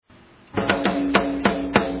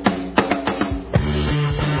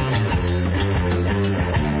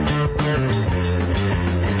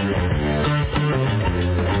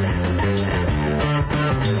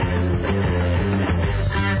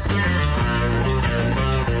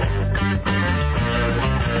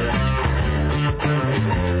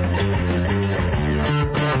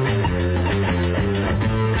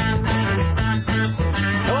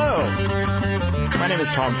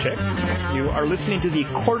are listening to the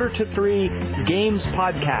Quarter to Three Games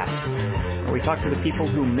Podcast, where we talk to the people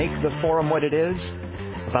who make the forum what it is,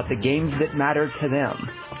 about the games that matter to them.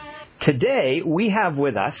 Today, we have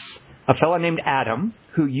with us a fellow named Adam,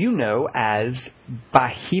 who you know as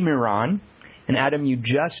Bahimiron. And Adam, you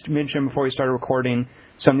just mentioned before we started recording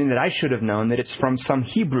something that I should have known, that it's from some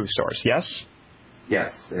Hebrew source, yes?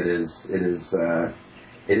 Yes, it is.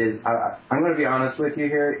 I'm going to be honest with you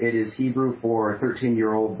here. It is Hebrew for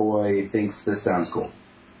 13-year-old boy thinks this sounds cool.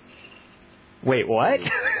 Wait, what?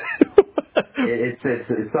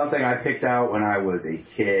 It's something I picked out when I was a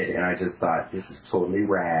kid, and I just thought, this is totally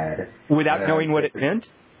rad. Without knowing what it meant?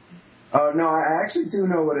 Oh, no, I actually do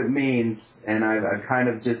know what it means, and I've had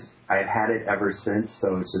it ever since,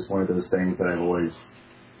 so it's just one of those things that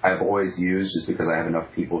I've always used just because I have enough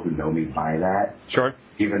people who know me by that. Sure.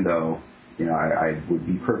 Even though, I would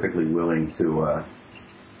be perfectly willing to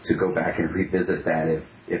go back and revisit that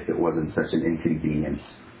if it wasn't such an inconvenience.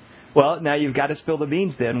 Well, now you've got to spill the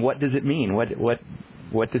beans then. What does it mean? What does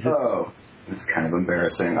it... Oh, this is kind of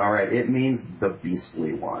embarrassing. All right, it means the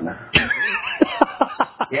beastly one.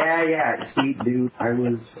 Yeah. See, dude, I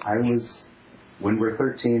was... When we're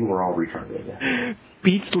 13, we're all retarded.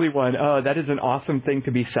 Beastly one. Oh, that is an awesome thing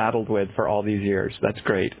to be saddled with for all these years. That's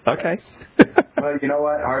great. Okay. Well, you know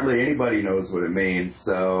what? Hardly anybody knows what it means.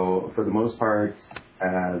 So, for the most part,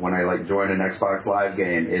 when I join an Xbox Live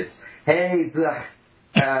game, it's, hey,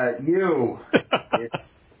 you. It's,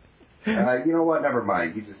 you know what? Never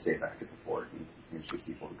mind. You just stay back at the fort and shoot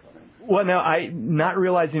people who come in. Well, now, not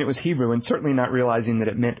realizing it was Hebrew and certainly not realizing that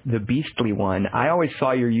it meant the beastly one, I always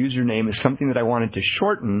saw your username as something that I wanted to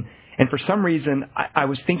shorten. And for some reason, I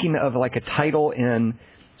was thinking of a title in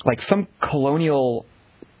some colonial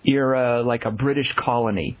era, like a British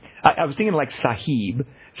colony. I was thinking Sahib.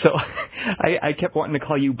 So I kept wanting to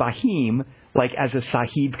call you Bahim, as a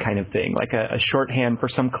Sahib kind of thing, like a shorthand for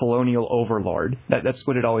some colonial overlord. That's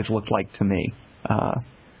what it always looked like to me.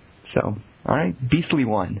 So, all right, beastly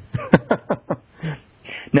one.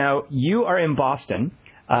 Now, you are in Boston.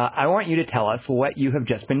 I want you to tell us what you have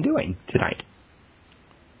just been doing tonight.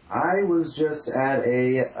 I was just at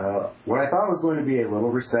what I thought was going to be a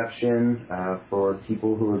little reception for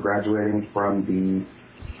people who are graduating from the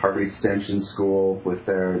Harvard Extension School with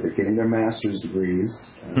they're getting their master's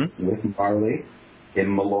degrees with Marley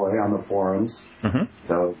in Malloy on the forums. Mm-hmm.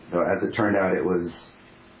 So as it turned out,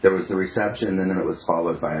 there was the reception, and then it was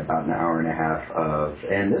followed by about an hour and a half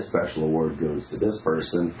and this special award goes to this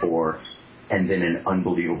person for, and then an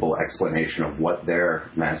unbelievable explanation of what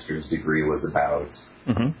their master's degree was about.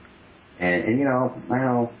 Mm-hmm.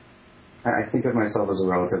 And I think of myself as a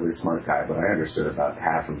relatively smart guy, but I understood about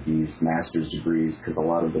half of these master's degrees because a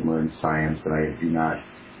lot of them are in science, and I do not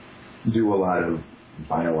do a lot of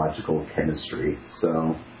biological chemistry.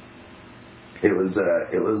 So it was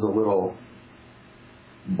a little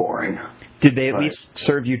boring. Did they at least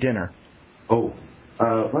serve you dinner? Oh,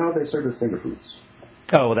 well, they served us finger foods.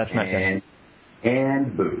 Oh, well, that's not good.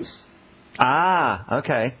 And booze. Ah,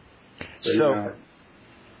 okay. So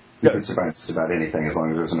you can survive just about anything as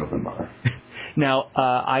long as there's an open bar. Now,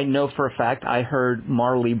 I know for a fact I heard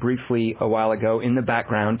Marley briefly a while ago in the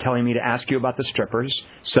background telling me to ask you about the strippers.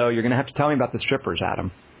 So you're going to have to tell me about the strippers,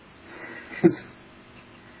 Adam.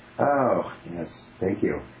 Oh, yes. Thank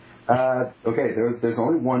you. Okay, there's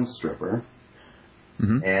only one stripper.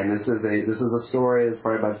 Mm-hmm. And this is a story that's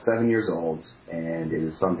probably about 7 years old, and it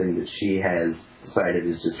is something that she has decided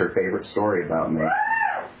is just her favorite story about me.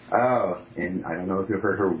 Oh, and I don't know if you've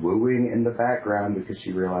heard her wooing in the background because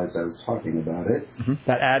she realized I was talking about it. Mm-hmm.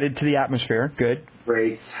 That added to the atmosphere. Good.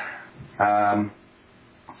 Great.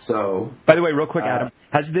 So... By the way, real quick, Adam,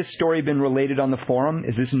 has this story been related on the forum?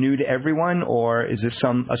 Is this new to everyone, or is this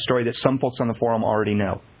a story that some folks on the forum already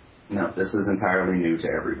know? No, this is entirely new to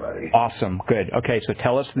everybody. Awesome. Good. Okay, so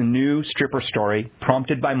tell us the new stripper story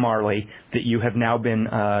prompted by Marley that you have now been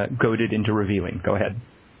goaded into revealing. Go ahead.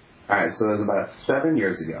 All right, so it was about 7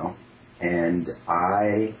 years ago, and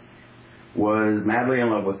I was madly in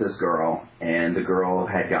love with this girl, and the girl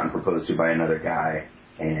had gotten proposed to by another guy,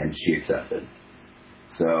 and she accepted.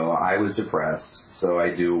 So I was depressed, so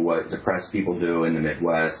I do what depressed people do in the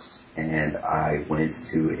Midwest, and I went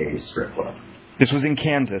to a strip club. This was in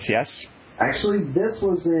Kansas, yes? Actually, this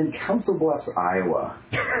was in Council Bluffs, Iowa.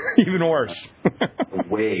 Even worse.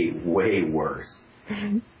 Way, way worse.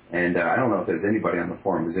 And I don't know if there's anybody on the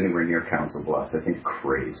forum who's anywhere near Council Bluffs. I think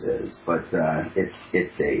Craze is, but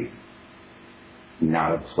it's a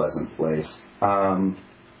not a pleasant place.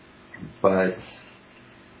 But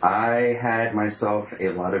I had myself a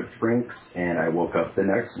lot of drinks, and I woke up the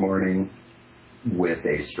next morning with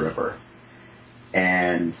a stripper.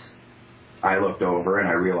 And I looked over and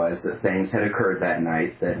I realized that things had occurred that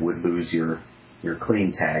night that would lose your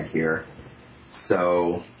clean tag here.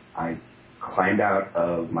 So I climbed out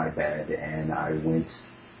of my bed and I went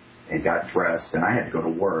and got dressed, and I had to go to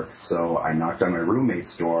work. So I knocked on my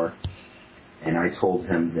roommate's door and I told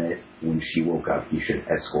him that when she woke up, he should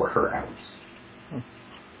escort her out.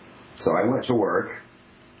 So I went to work,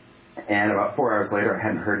 and about 4 hours later, I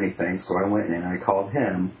hadn't heard anything, so I went in and I called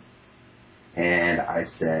him, and I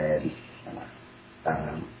said,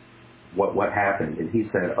 what happened? And he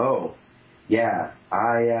said, oh, yeah,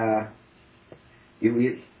 I'm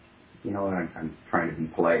trying to be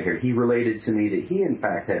polite here. He related to me that he, in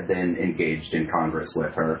fact, had been engaged in Congress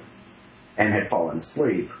with her and had fallen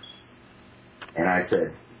asleep. And I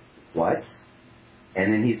said, what?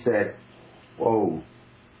 And then he said, whoa,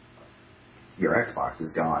 your Xbox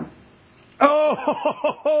is gone.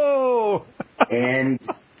 Oh! And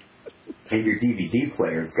your DVD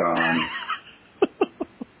player's gone.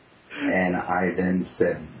 And I then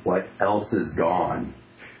said, what else is gone?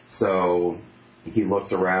 So he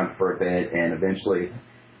looked around for a bit, and eventually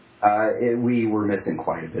we were missing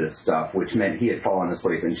quite a bit of stuff, which meant he had fallen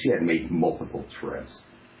asleep, and she had made multiple trips.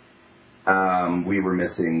 We were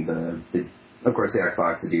missing of course, the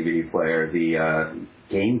Xbox, the DVD player, the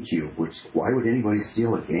GameCube, which, why would anybody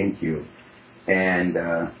steal a GameCube? And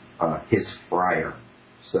his fryer.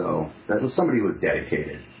 So that was somebody who was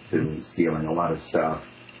dedicated to stealing a lot of stuff.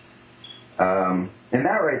 And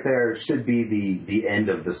that right there should be the end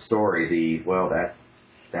of the story.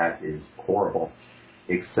 That is horrible.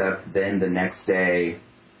 Except then the next day,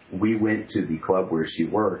 we went to the club where she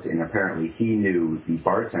worked, and apparently he knew the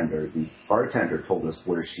bartender. The bartender told us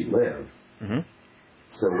where she lived. Mm-hmm.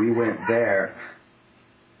 So we went there,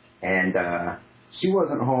 and she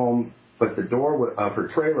wasn't home, but the door of her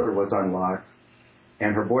trailer was unlocked,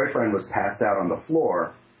 and her boyfriend was passed out on the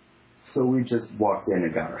floor. So we just walked in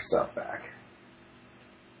and got our stuff back.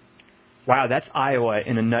 Wow, that's Iowa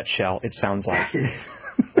in a nutshell, it sounds like.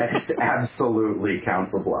 That's absolutely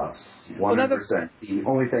Council Bluffs, 100%. The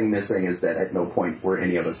only thing missing is that at no point were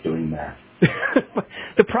any of us doing that.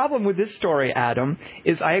 The problem with this story, Adam,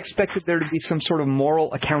 is I expected there to be some sort of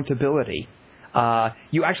moral accountability.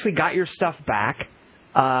 You actually got your stuff back.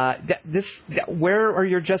 Where are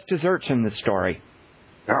your just desserts in this story?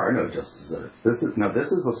 There are no just desserts. This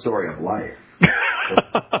is a story of life.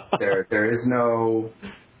 There is no.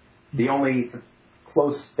 The only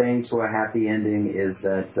close thing to a happy ending is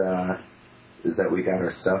that we got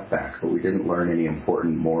our stuff back, but we didn't learn any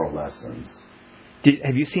important moral lessons.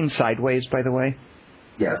 Have you seen Sideways, by the way?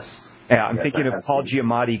 Yes. Yeah, I'm thinking of Paul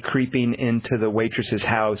Giamatti creeping into the waitress's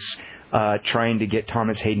house, trying to get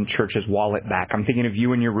Thomas Hayden Church's wallet back. I'm thinking of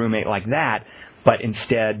you and your roommate like that, but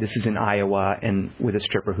instead this is in Iowa and with a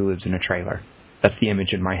stripper who lives in a trailer. That's the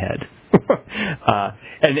image in my head.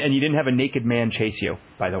 And you didn't have a naked man chase you,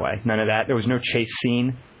 by the way. None of that. There was no chase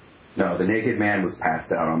scene. No, the naked man was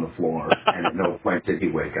passed out on the floor, and at no point did he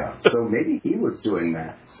wake up. So maybe he was doing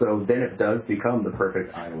that. So then it does become the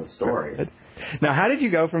perfect Iowa story. Now, how did you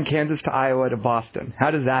go from Kansas to Iowa to Boston? How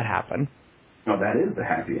does that happen? No, that is the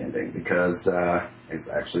happy ending, because it's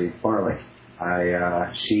actually Farley.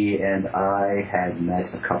 She and I had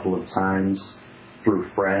met a couple of times through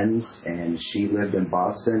friends, and she lived in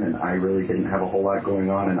Boston, and I really didn't have a whole lot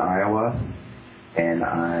going on in Iowa, and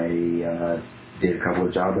I did a couple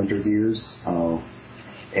of job interviews,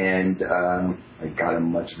 and I got a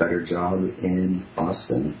much better job in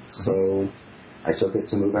Boston, so I took it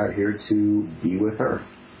to move out here to be with her.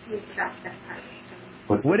 You forgot that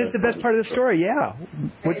part. What is the best part of the story? Yeah.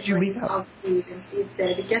 What did you leave out? You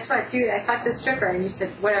said, guess what, dude, I fucked a stripper. And you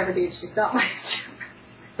said, whatever, dude, she's not my stripper.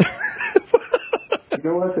 You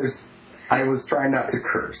know what? I was trying not to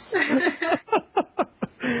curse.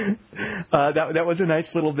 That was a nice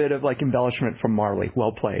little bit of like embellishment from Marley.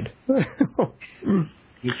 Well played.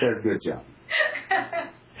 He says good job.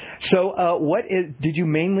 So did you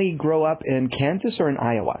mainly grow up in Kansas or in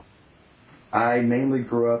Iowa? I mainly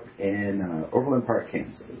grew up in Overland Park,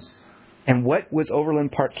 Kansas. And what was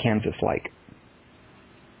Overland Park, Kansas like?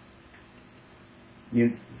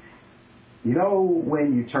 You know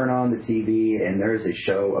when you turn on the TV and there's a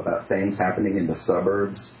show about things happening in the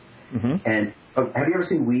suburbs? Mm-hmm. And have you ever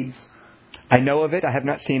seen Weeds? I know of it. I have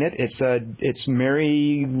not seen it. It's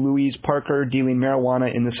Mary Louise Parker dealing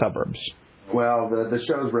marijuana in the suburbs. Well, the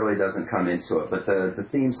show really doesn't come into it, but the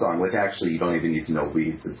theme song, which actually you don't even need to know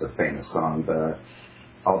Weeds, it's a famous song.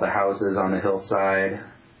 All the houses on the hillside,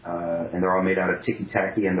 and they're all made out of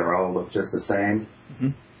ticky-tacky, and they all look just the same. Mm-hmm.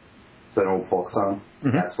 It's an old folk song.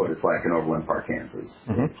 Mm-hmm. That's what it's like in Overland Park, Kansas.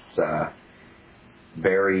 Mm-hmm. It's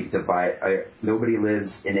very nobody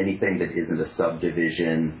lives in anything that isn't a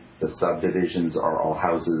subdivision. The subdivisions are all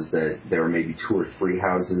houses that there are maybe 2 or 3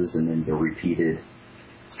 houses, and then they're repeated.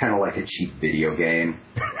 It's kind of like a cheap video game.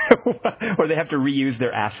 Or they have to reuse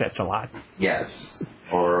their assets a lot. Yes.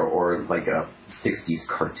 Or like a 60s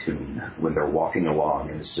cartoon when they're walking along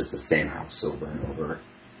and it's just the same house over and over.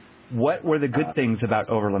 What were the good things about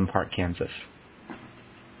Overland Park, Kansas?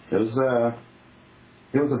 It was a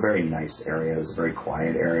very nice area. It was a very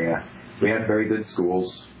quiet area. We had very good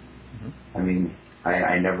schools. Mm-hmm. I mean,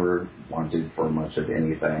 I never wanted for much of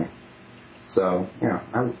anything. So,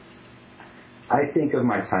 I think of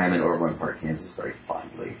my time in Overland Park, Kansas very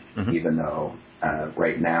fondly, mm-hmm. even though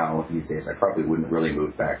right now, these days, I probably wouldn't really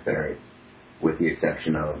move back there, with the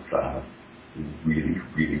exception of really,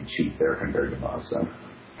 really cheap there compared to Boston.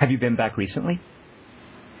 Have you been back recently?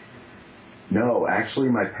 No, actually,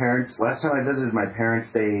 my parents, last time I visited my parents,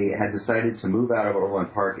 they had decided to move out of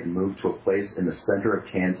Overland Park and move to a place in the center of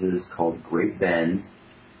Kansas called Great Bend,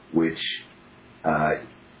 which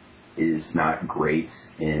is not great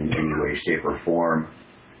in any way, shape, or form.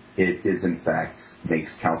 It is, in fact,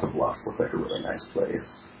 makes Council Bluffs look like a really nice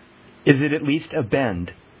place. Is it at least a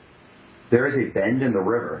bend? There is a bend in the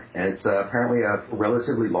river, and it's apparently a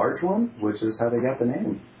relatively large one, which is how they got the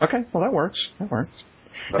name. Okay, well, that works.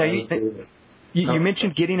 Now, you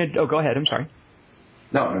mentioned getting a... Oh, go ahead. I'm sorry.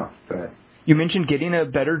 No, go ahead. You mentioned getting a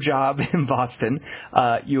better job in Boston.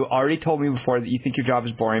 You already told me before that you think your job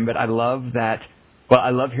is boring, but I love that... Well,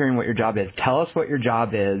 I love hearing what your job is. Tell us what your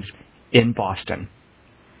job is in Boston.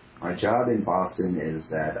 My job in Boston is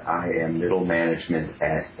that I am middle management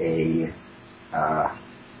at a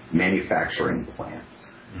manufacturing plant.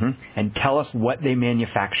 Mm-hmm. And tell us what they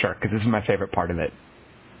manufacture, because this is my favorite part of it.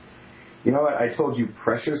 You know what? I told you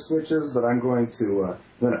pressure switches, but I'm going to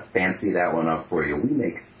fancy that one up for you. We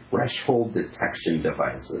make threshold detection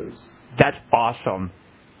devices. That's awesome.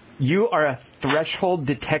 You are a threshold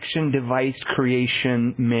detection device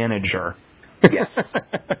creation manager. Yes.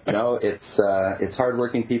 It's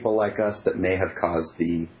hardworking people like us that may have caused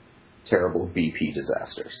the terrible BP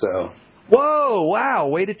disaster. So. Whoa! Wow!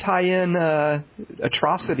 Way to tie in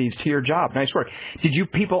atrocities to your job. Nice work. Did you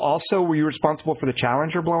people also? Were you responsible for the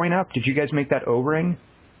Challenger blowing up? Did you guys make that O-ring?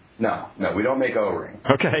 No, we don't make O-rings.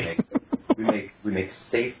 Okay. We make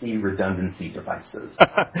safety redundancy devices.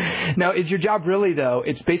 Now, is your job really, though,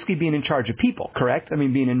 it's basically being in charge of people, correct? I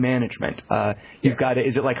mean, being in management. You've got to,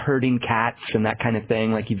 is it like herding cats and that kind of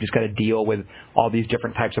thing? Like you've just got to deal with all these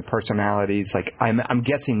different types of personalities. Like I'm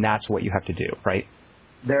guessing that's what you have to do, right?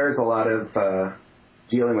 There's a lot of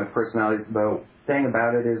dealing with personalities. The thing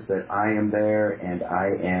about it is that I am there, and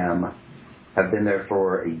have been there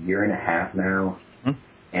for a year and a half now,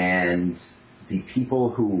 and the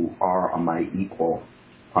people who are on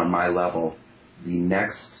my level, the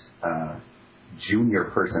next junior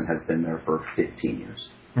person has been there for 15 years.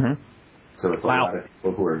 Mm-hmm. So it's a lot of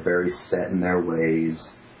people who are very set in their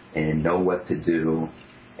ways and know what to do.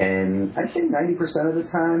 And I'd say 90% of the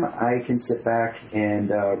time I can sit back and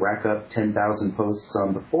rack up 10,000 posts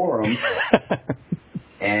on the forum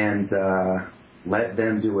and let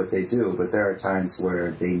them do what they do. But there are times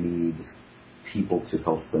where they need people to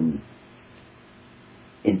help them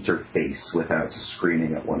interface without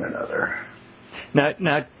screaming at one another.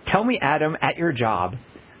 Now, tell me, Adam, at your job,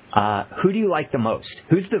 who do you like the most?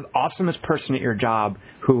 Who's the awesomest person at your job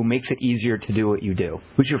who makes it easier to do what you do?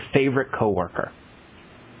 Who's your favorite coworker?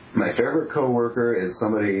 My favorite coworker is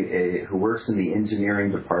somebody who works in the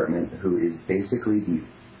engineering department, who is basically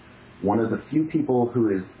one of the few people who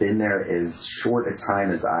has been there as short a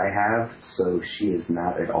time as I have, so she is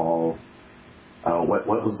not at all... what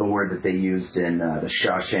was the word that they used in the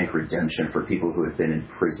Shawshank Redemption for people who have been in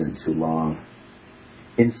prison too long?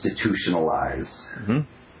 Institutionalized.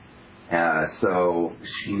 Mm-hmm. So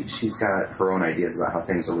she's got her own ideas about how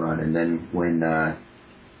things are run, and then when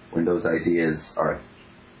those ideas are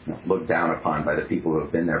looked down upon by the people who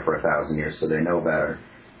have been there for 1,000 years, so they know better,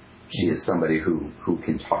 she is somebody who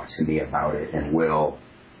can talk to me about it and will.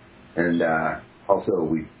 And also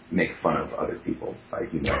we make fun of other people by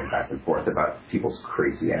emailing back and forth about people's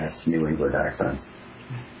crazy-ass New England accents.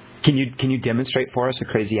 Can you demonstrate for us a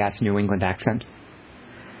crazy-ass New England accent?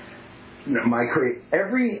 No,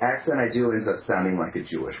 every accent I do ends up sounding like a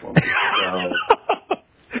Jewish woman. So,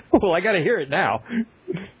 well, I got to hear it now.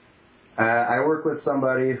 I work with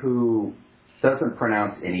somebody who doesn't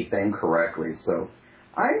pronounce anything correctly, so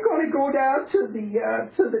I'm going to go down to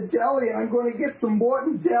the deli and I'm going to get some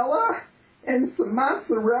mortadella and some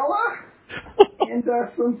mozzarella and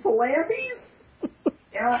some salamis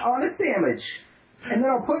on a sandwich, and then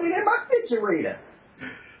I'll put it in my refrigerator.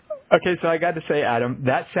 Okay, so I got to say, Adam,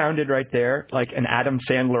 that sounded right there like an Adam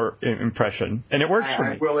Sandler impression, and it works for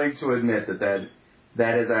me. I'm willing to admit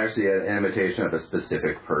that is actually an imitation of a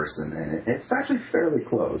specific person, and it's actually fairly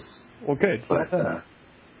close. Well, good. But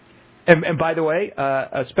and by the way,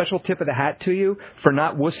 a special tip of the hat to you for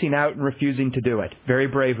not wussing out and refusing to do it. Very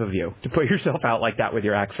brave of you to put yourself out like that with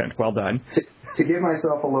your accent. Well done. To give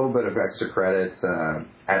myself a little bit of extra credit,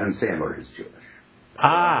 Adam Sandler is Jewish.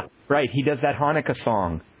 So, right. He does that Hanukkah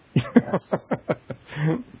song. Yes.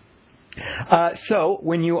 So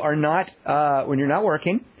when you're not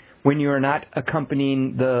working, when you are not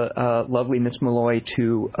accompanying the lovely Miss Malloy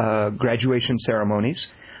to graduation ceremonies,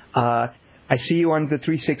 I see you on the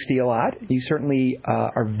 360 a lot. You certainly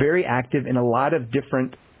are very active in a lot of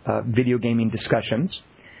different video gaming discussions.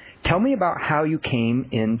 Tell me about how you came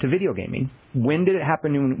into video gaming. When did it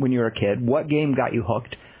happen when you were a kid? What game got you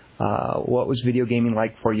hooked? What was video gaming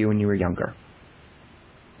like for you when you were younger?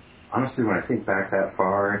 Honestly, when I think back that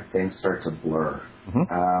far, things start to blur.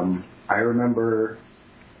 Mm-hmm. I remember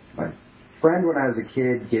my friend when I was a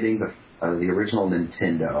kid getting the original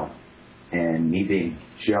Nintendo, and me being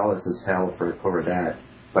jealous as hell over that.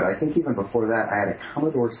 But I think even before that, I had a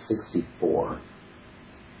Commodore 64,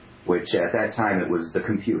 which at that time it was the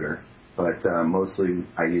computer, but mostly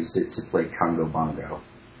I used it to play Congo Bongo.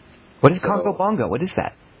 What is Congo Bongo? What is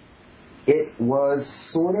that? It was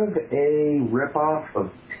sort of a ripoff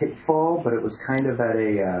of Pitfall, but it was kind of at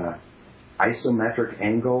a isometric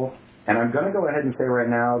angle. And I'm going to go ahead and say right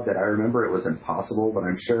now that I remember it was impossible, but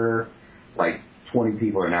I'm sure like 20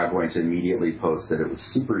 people are now going to immediately post that it was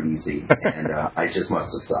super easy, and I just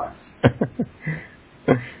must have sucked.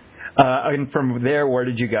 And from there, where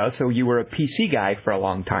did you go? So you were a PC guy for a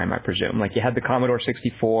long time, I presume. Like you had the Commodore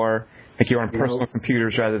 64, like you were on personal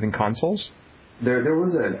computers rather than consoles? There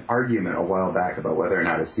was an argument a while back about whether or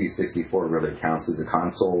not a C64 really counts as a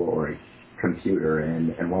console or a computer,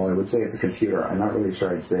 and while I would say it's a computer, I'm not really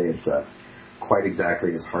sure I'd say it's quite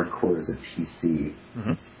exactly as hardcore as a PC.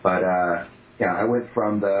 Mm-hmm. But yeah, I went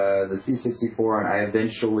from the C64, and I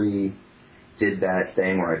eventually did that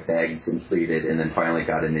thing where I begged and pleaded, and then finally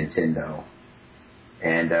got a Nintendo.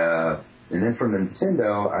 And then from the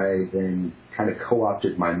Nintendo, I then kind of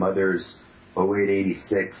co-opted my mother's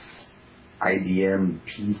 0886 IBM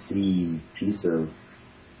PC piece of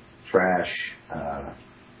trash.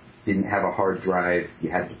 Didn't have a hard drive. You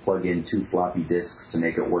had to plug in 2 floppy disks to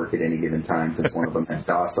make it work at any given time because one of them had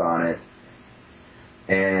DOS on it.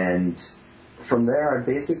 And from there, I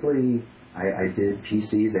basically I did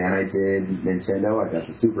PCs and I did Nintendo. I got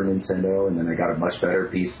the Super Nintendo, and then I got a much better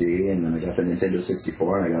PC, and then I got the Nintendo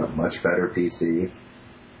 64, and I got a much better PC.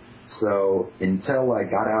 So until I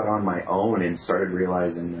got out on my own and started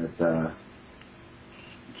realizing that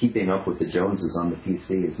keeping up with the Joneses on the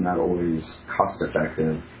PC is not always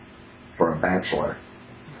cost-effective for a bachelor,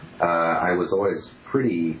 I was always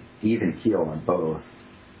pretty even-keel on both.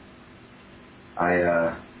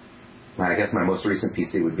 I guess my most recent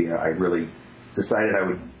PC would be I really decided I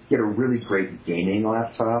would get a really great gaming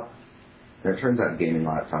laptop. And it turns out gaming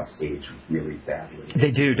laptops age really badly. They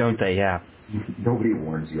do, don't they? Yeah. Nobody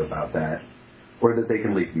warns you about that. Or that they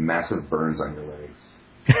can leave massive burns on your legs.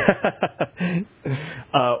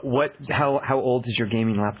 How old is your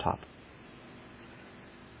gaming laptop?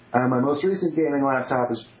 My most recent gaming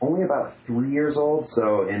laptop is only about 3 years old,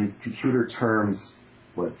 so in computer terms,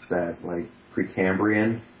 what's that, like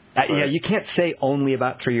Precambrian? Yeah, you can't say only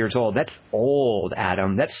about 3 years old. That's old,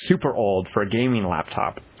 Adam. That's super old for a gaming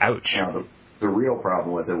laptop. Ouch. Now, the real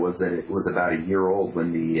problem with it was that it was about a year old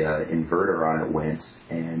when the inverter on it went,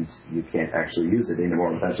 and you can't actually use it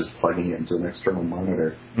anymore without just plugging it into an external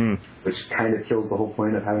monitor, which kind of kills the whole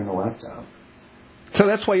point of having a laptop. So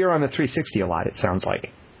that's why you're on the 360 a lot, it sounds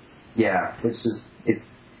like. Yeah,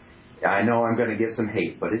 I know I'm going to get some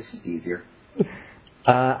hate, but it's just easier.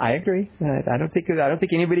 I agree. I don't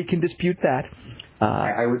think anybody can dispute that.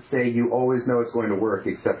 I would say you always know it's going to work,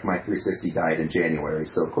 except my 360 died in January,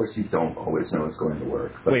 so of course you don't always know it's going to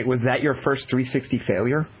work. But, wait, was that your first 360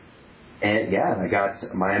 failure? And yeah,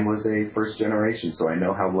 mine was a first generation, so I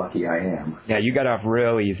know how lucky I am. Yeah, you got off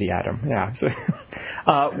real easy, Adam. Yeah.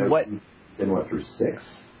 Been through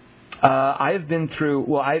 6? I have been through.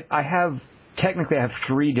 Well, I have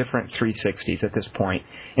 3 different 360s at this point,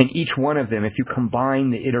 and each one of them, if you combine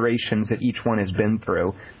the iterations that each one has been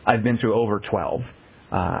through, I've been through over 12.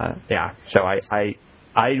 So I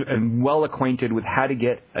am well acquainted with how to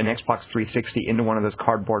get an Xbox 360 into one of those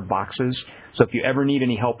cardboard boxes. So if you ever need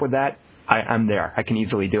any help with that, I'm there. I can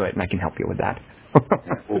easily do it, and I can help you with that.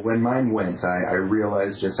 Well, when mine went, I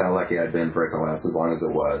realized just how lucky I'd been for it to last as long as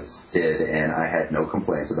it did, and I had no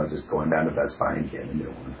complaints about just going down to Best Buy and getting a new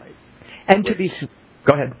one. And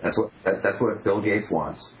go ahead. That's what Bill Gates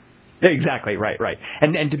wants. Exactly, right.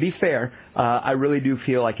 And to be fair, I really do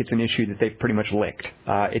feel like it's an issue that they've pretty much licked.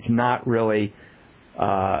 It's not really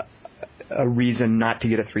a reason not to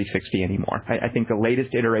get a 360 anymore. I think the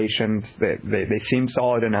latest iterations, they seem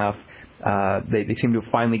solid enough. They seem to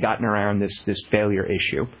have finally gotten around this failure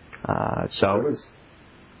issue.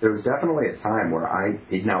 There was definitely a time where I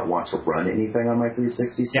did not want to run anything on my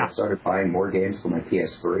 360, so I started buying more games for my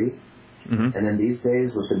PS3. Mm-hmm. And then these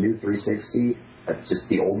days, with the new 360, just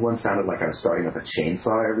the old one sounded like I was starting up a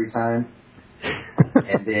chainsaw every time.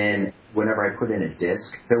 And then whenever I put in a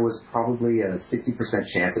disc, there was probably a 60%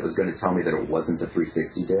 chance it was going to tell me that it wasn't a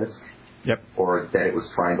 360 disc. Yep. Or that it was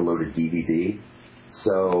trying to load a DVD.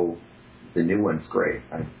 So the new one's great.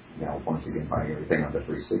 I'm once again buying everything on the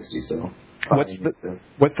 360, so...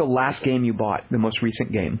 What's the last game you bought, the most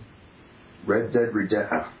recent game? Red Dead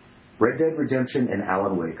Redemption and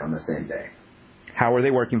Alan Wake on the same day. How are they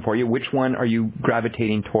working for you? Which one are you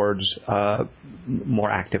gravitating towards more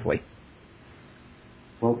actively?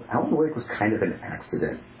 Well, Alan Wake was kind of an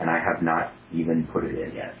accident, and I have not even put it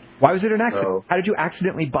in yet. Why was it an accident? How did you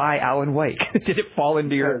accidentally buy Alan Wake? Did it fall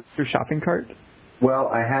into your shopping cart? Well,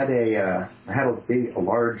 I had a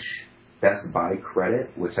large Best Buy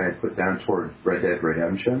credit, which I had put down toward Red Dead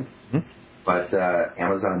Redemption. Mm-hmm. But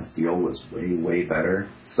Amazon's deal was way, way better.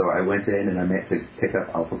 So I went in and I meant to pick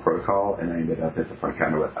up Alpha Protocol, and I ended up at the front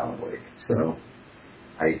counter with Alan Wake. So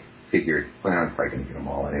I figured, well, I'm probably going to get them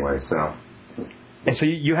all anyway. So. And so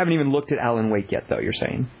you haven't even looked at Alan Wake yet, though, you're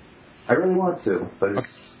saying? I really want to, but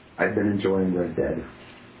I've been enjoying Red Dead.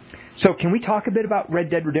 So can we talk a bit about Red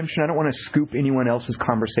Dead Redemption? I don't want to scoop anyone else's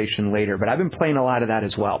conversation later, but I've been playing a lot of that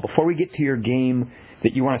as well. Before we get to your game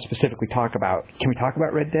that you want to specifically talk about, can we talk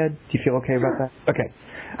about Red Dead? Do you feel okay about that? Okay.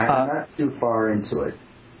 I'm not too far into it.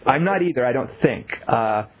 I'm not either, I don't think.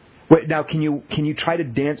 Wait, now, can you try to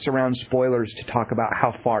dance around spoilers to talk about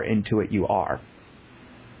how far into it you are?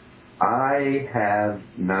 I have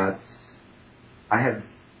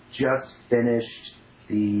just finished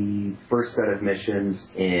the first set of missions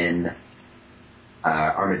in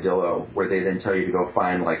Armadillo, where they then tell you to go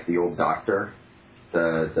find like the old doctor,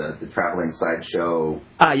 the traveling sideshow.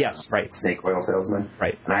 Yes, right. Snake oil salesman.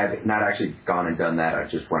 Right. And I have not actually gone and done that. I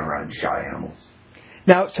just went around and shot animals.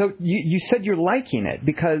 Now, so you said you're liking it,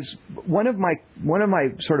 because one of my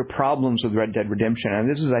sort of problems with Red Dead Redemption, and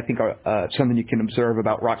this is, I think, something you can observe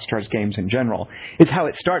about Rockstar's games in general, is how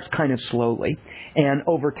it starts kind of slowly, and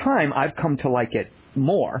over time I've come to like it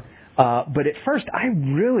more. But at first, I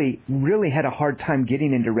really, really had a hard time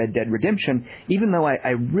getting into Red Dead Redemption, even though I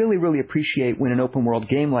really, really appreciate when an open-world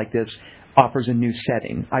game like this offers a new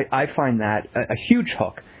setting. I find that a huge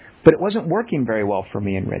hook. But it wasn't working very well for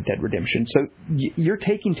me in Red Dead Redemption. So you're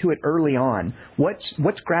taking to it early on.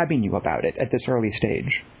 What's grabbing you about it at this early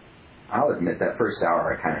stage? I'll admit that first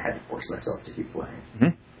hour I kind of had to force myself to keep playing.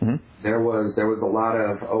 Mm-hmm. Mm-hmm. There was a lot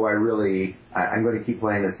of, I'm going to keep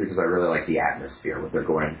playing this because I really like the atmosphere, what they're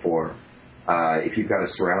going for. If you've got a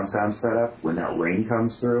surround sound set up, when that rain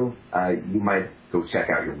comes through, you might go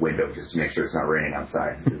check out your window just to make sure it's not raining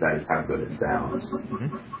outside, because that is how good it sounds.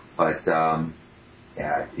 Mm-hmm. But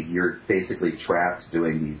yeah, you're basically trapped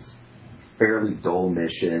doing these fairly dull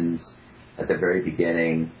missions at the very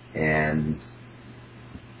beginning, and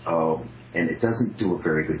it doesn't do a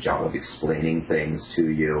very good job of explaining things to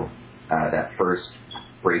you. That first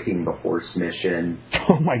breaking the horse mission.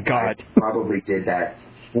 Oh my God! I probably did that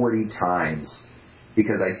 40 times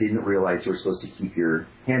because I didn't realize you were supposed to keep your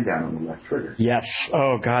hand down on the left trigger. Yes.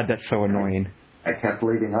 Oh God, that's so annoying. I kept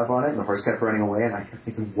leading up on it, and the horse kept running away, and I kept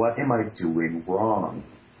thinking, what am I doing wrong?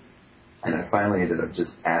 And I finally ended up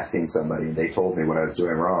just asking somebody, and they told me what I was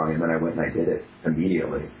doing wrong, and then I went and I did it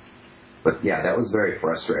immediately. But yeah, that was very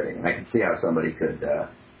frustrating, and I can see how somebody could...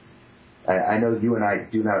 I know you and I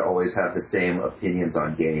do not always have the same opinions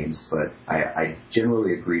on games, but I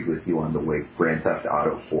generally agreed with you on the way Grand Theft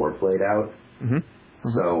Auto 4 played out. Mm-hmm.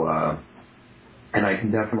 So, and I can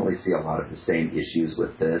definitely see a lot of the same issues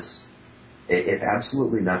with this. If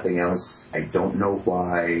absolutely nothing else, I don't know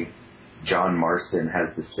why John Marston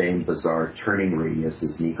has the same bizarre turning radius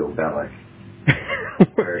as Nico Bellic,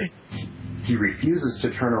 where he refuses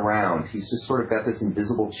to turn around. He's just sort of got this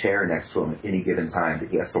invisible chair next to him at any given time that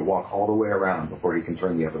he has to walk all the way around before he can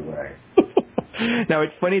turn the other way. Now,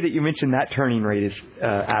 it's funny that you mentioned that turning radius,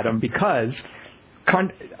 Adam, because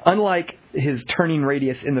unlike his turning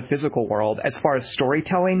radius in the physical world, as far as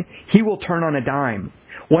storytelling, he will turn on a dime.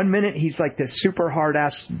 One minute, he's like this super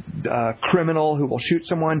hard-ass criminal who will shoot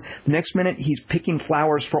someone. The next minute, he's picking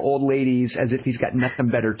flowers for old ladies as if he's got nothing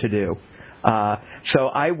better to do. So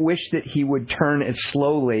I wish that he would turn as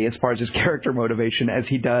slowly as far as his character motivation as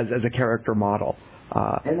he does as a character model.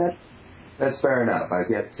 And that's fair enough.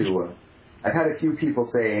 I've had a few people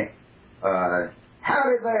say,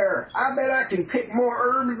 howdy there, I bet I can pick more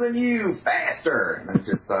herbs than you faster. And I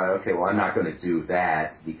just thought, okay, well, I'm not going to do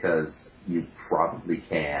that because you probably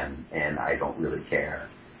can, and I don't really care.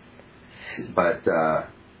 But,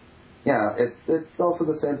 it's also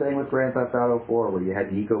the same thing with Grand Theft Auto 4, where you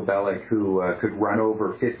had Nico Bellic who could run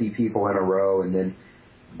over 50 people in a row and then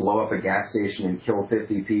blow up a gas station and kill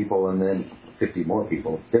 50 people and then 50 more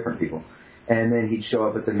people, different people. And then he'd show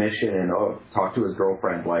up at the mission and talk to his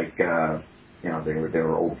girlfriend like, they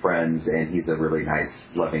were old friends, and he's a really nice,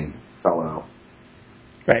 loving fellow.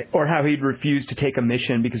 Right, or how he'd refuse to take a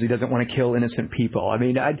mission because he doesn't want to kill innocent people. I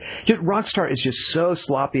mean, Rockstar is just so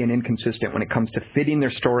sloppy and inconsistent when it comes to fitting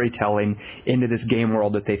their storytelling into this game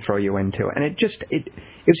world that they throw you into, and it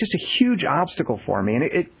was just a huge obstacle for me.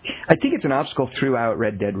 And I think it's an obstacle throughout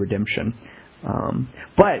Red Dead Redemption.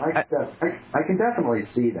 But I can definitely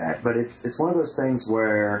see that, but it's one of those things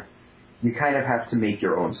where you kind of have to make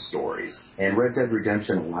your own stories. And Red Dead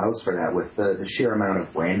Redemption allows for that with the sheer amount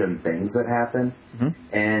of random things that happen.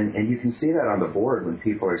 Mm-hmm. And you can see that on the board when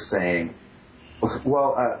people are saying,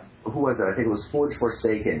 well, who was it? I think it was Forge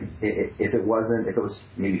Forsaken. If it was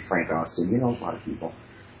maybe Frank Austin, a lot of people,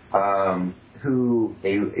 who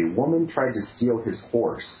a woman tried to steal his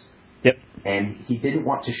horse. Yep. And he didn't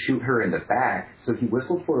want to shoot her in the back, so he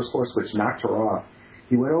whistled for his horse, which knocked her off.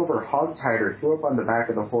 He went over, hog-tied her, threw up on the back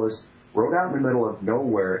of the horse, rode out in the middle of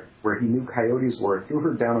nowhere where he knew coyotes were, threw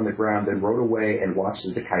her down on the ground, then rode away and watched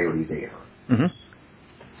as the coyotes ate her. Mm-hmm.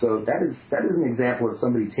 So that is an example of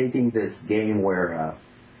somebody taking this game where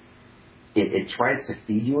it tries to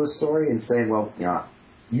feed you a story and saying, well,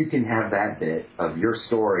 you can have that bit of your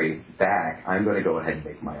story back. I'm going to go ahead and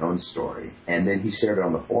make my own story. And then he shared it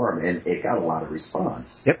on the forum, and it got a lot of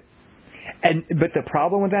response. Yep. But the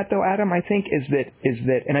problem with that, though, Adam, I think is that,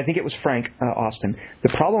 and I think it was Frank Austin. The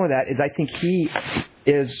problem with that is I think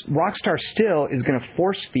Rockstar still is going to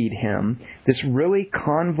force feed him this really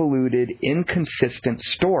convoluted, inconsistent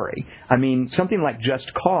story. I mean, something like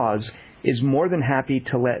Just Cause is more than happy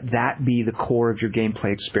to let that be the core of your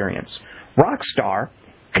gameplay experience. Rockstar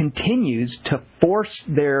continues to force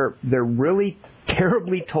their really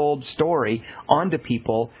terribly told story onto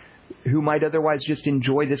people who might otherwise just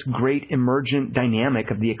enjoy this great emergent dynamic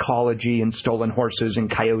of the ecology and stolen horses and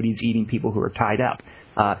coyotes eating people who are tied up.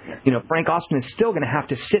 Frank Austin is still going to have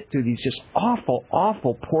to sit through these just awful,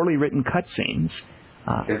 awful, poorly written cutscenes.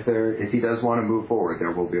 If he does want to move forward,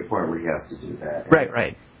 there will be a point where he has to do that.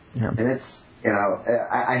 Right. Yeah. And it's,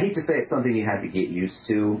 I hate to say it's something you have to get used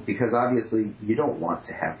to, because obviously you don't want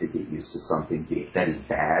to have to get used to something that is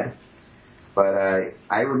bad. But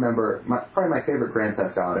I remember probably my favorite Grand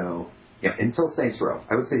Theft Auto, until Saints Row.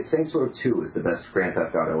 I would say Saints Row 2 is the best Grand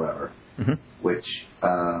Theft Auto ever, mm-hmm. which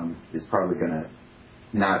is probably going to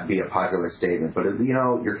not be a popular statement. But,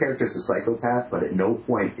 your character's a psychopath, but at no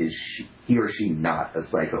point is he or she not a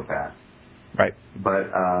psychopath. Right. But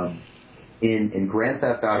in Grand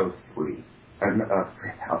Theft Auto 3, San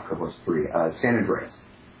Andreas,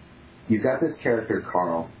 you've got this character,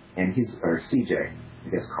 Carl, and or CJ, I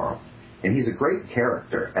guess Carl. And he's a great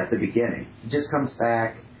character at the beginning. He just comes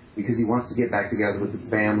back because he wants to get back together with his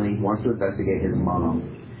family. He wants to investigate his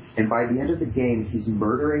mom. And by the end of the game, he's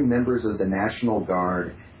murdering members of the National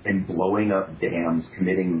Guard and blowing up dams,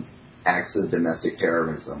 committing acts of domestic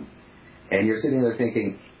terrorism. And you're sitting there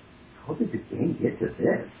thinking, how did the game get to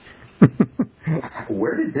this?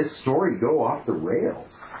 Where did this story go off the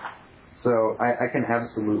rails? So I can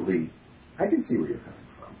see where you're coming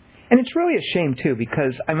from. And it's really a shame, too,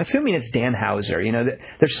 because I'm assuming it's Dan Houser.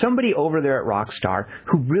 There's somebody over there at Rockstar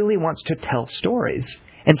who really wants to tell stories.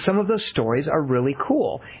 And some of those stories are really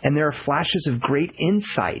cool. And there are flashes of great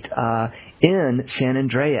insight in San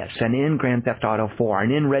Andreas and in Grand Theft Auto 4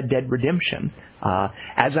 and in Red Dead Redemption.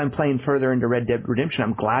 As I'm playing further into Red Dead Redemption,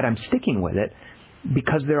 I'm glad I'm sticking with it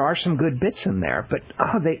because there are some good bits in there. But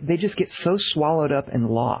they just get so swallowed up and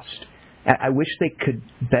lost. I wish they could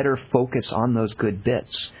better focus on those good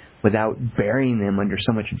bits without burying them under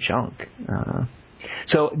so much junk.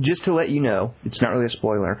 So just to let you know, it's not really a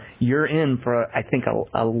spoiler, you're in for, I think,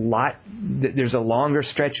 a lot. There's a longer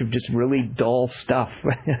stretch of just really dull stuff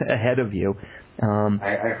ahead of you.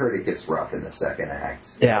 I heard it gets rough in the second act.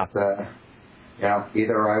 Yeah. But,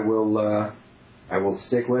 either I will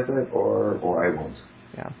stick with it or I won't.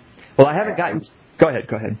 Yeah. Well, I haven't gotten... Go ahead.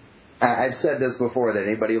 I've said this before, that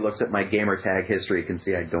anybody who looks at my gamer tag history can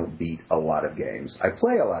see I don't beat a lot of games. I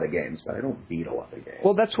play a lot of games, but I don't beat a lot of games.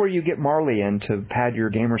 Well, that's where you get Marley in to pad your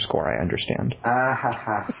gamer score, I understand.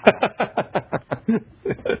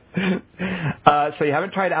 So you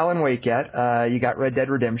haven't tried Alan Wake yet. You got Red Dead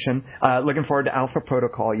Redemption. Looking forward to Alpha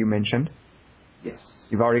Protocol, you mentioned. Yes.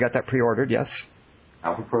 You've already got that pre-ordered, yes?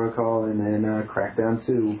 Alpha Protocol, and then Crackdown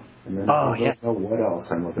 2. And then I don't know what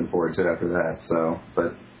else I'm looking forward to after that. So,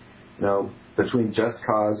 but, between Just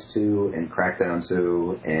Cause 2 and Crackdown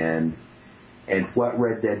 2 and what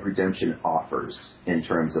Red Dead Redemption offers in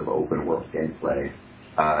terms of open world gameplay,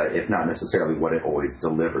 if not necessarily what it always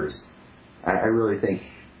delivers, I really think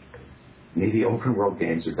maybe open world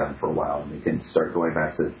games are done for a while, and they can start going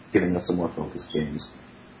back to giving us some more focused games.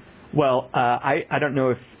 Well, I don't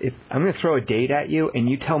know if I'm going to throw a date at you, and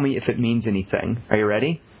you tell me if it means anything. Are you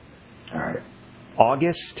ready? All right.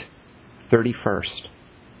 August 31st.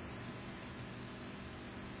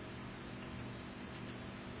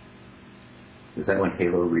 Is that when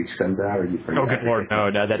Halo Reach comes out? Or are you oh, good Lord,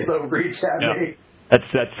 no, that's Halo Reach at me. That's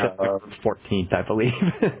September 14th, I believe.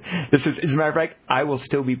 This is, as a matter of fact, I will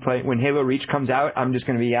still be playing when Halo Reach comes out. I'm just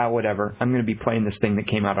going to be whatever. I'm going to be playing this thing that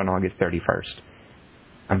came out on August 31st.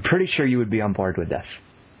 I'm pretty sure you would be on board with this.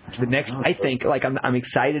 The next, I think, I'm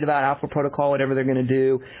excited about Alpha Protocol, whatever they're going to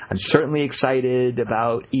do. I'm certainly excited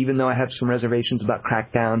about, even though I have some reservations about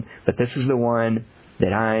Crackdown, but this is the one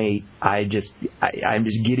that I'm just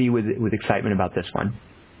giddy with excitement about this one.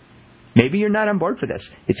 Maybe you're not on board for this.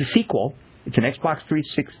 It's a sequel. It's an Xbox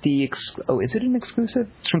 360. Is it an exclusive?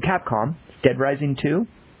 It's from Capcom. Dead Rising 2.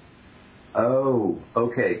 Oh,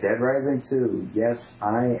 okay. Dead Rising 2. Yes,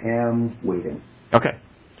 I am waiting. Okay.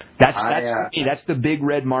 That's the big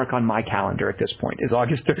red mark on my calendar at this point, is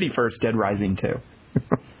August 31st, Dead Rising 2.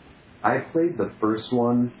 I played the first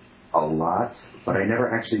one a lot, but I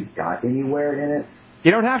never actually got anywhere in it.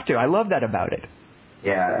 You don't have to. I love that about it.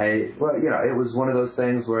 Yeah, it was one of those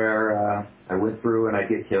things where I went through and I'd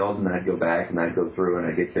get killed, and then I'd go back, and I'd go through and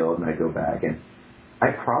I'd get killed, and I'd go back. And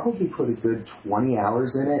I probably put a good 20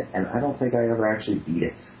 hours in it, and I don't think I ever actually beat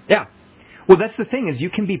it. Yeah. Well, that's the thing, is you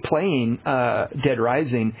can be playing Dead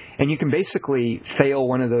Rising, and you can basically fail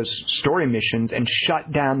one of those story missions and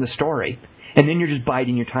shut down the story. And then you're just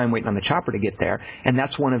biding your time waiting on the chopper to get there. And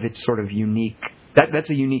that's one of its sort of unique...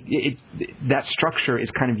 That structure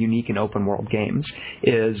is kind of unique in open world games,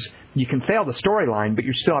 is you can fail the storyline, but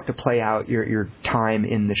you still have to play out your time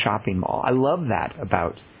in the shopping mall. I love that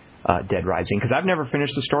about Dead Rising, because I've never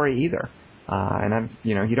finished the story either. And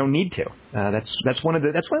you don't need to. That's one of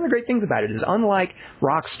the great things about it, is unlike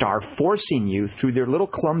Rockstar forcing you through their little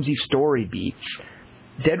clumsy story beats,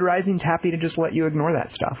 Dead Rising's happy to just let you ignore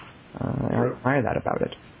that stuff. I admire that about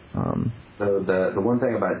it. So the one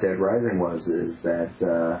thing about Dead Rising is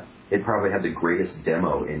that it probably had the greatest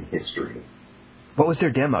demo in history. What was their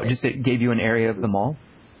demo? Just it gave you an area of the mall?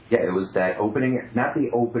 Yeah, it was that opening, not the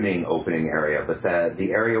opening area, but the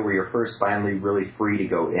area where you're first finally really free to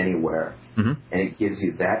go anywhere. Mm-hmm. And it gives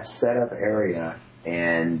you that setup area,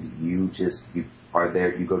 and you are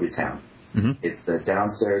there, you go to town. Mm-hmm. It's the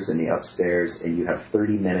downstairs and the upstairs, and you have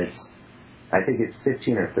 30 minutes. I think it's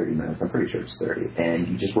 15 or 30 minutes. I'm pretty sure it's 30. And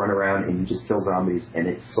you just run around and you just kill zombies, and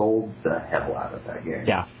it sold the hell out of that game.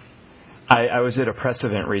 Yeah. I was at a press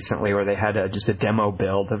event recently where they had just a demo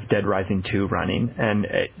build of Dead Rising 2 running, and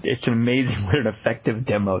it's amazing what an effective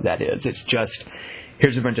demo that is. It's just,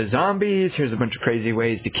 here's a bunch of zombies, here's a bunch of crazy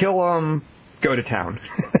ways to kill them, go to town.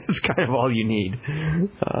 That's kind of all you need.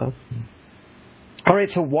 All right,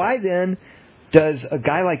 so why then does a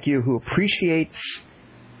guy like you, who appreciates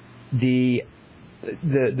the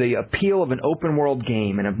appeal of an open world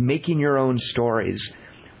game and of making your own stories,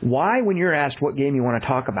 why, when you're asked what game you want to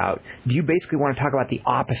talk about, do you basically want to talk about the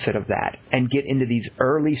opposite of that and get into these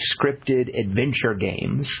early scripted adventure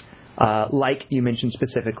games, like you mentioned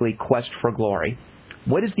specifically Quest for Glory?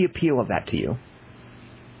 What is the appeal of that to you?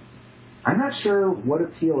 I'm not sure what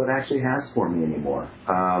appeal it actually has for me anymore.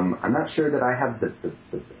 I'm not sure that I have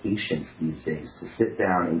the patience these days to sit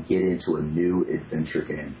down and get into a new adventure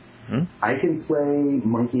game. I can play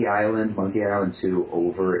Monkey Island 2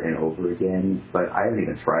 over and over again, but I haven't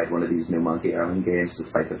even tried one of these new Monkey Island games,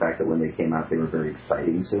 despite the fact that when they came out, they were very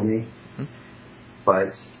exciting to me.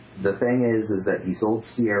 But the thing is that these old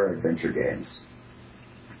Sierra adventure games,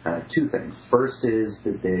 two things. First is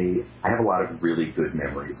that I have a lot of really good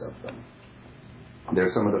memories of them.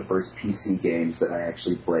 They're some of the first PC games that I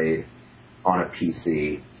actually played on a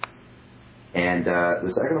PC. And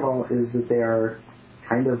the second of all is that they are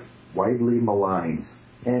kind of widely maligned.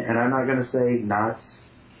 And I'm not going to say not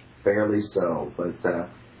fairly so, but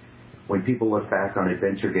when people look back on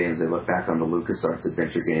adventure games, they look back on the LucasArts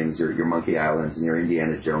adventure games, your Monkey Islands and your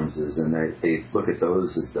Indiana Joneses, and they look at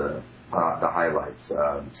those as the highlights,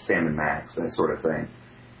 Sam & Max, that sort of thing.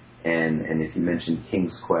 And if you mention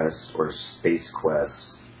King's Quest or Space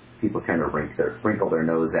Quest, people kind of wrinkle their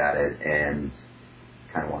nose at it and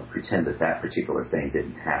kind of want to pretend that particular thing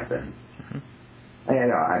didn't happen. Mm-hmm. I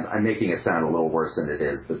know I'm making it sound a little worse than it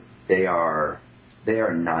is, but they are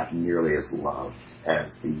not nearly as loved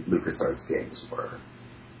as the LucasArts games were.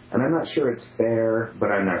 And I'm not sure it's fair,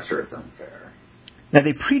 but I'm not sure it's unfair. Now,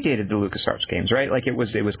 they predated the LucasArts games, right? Like it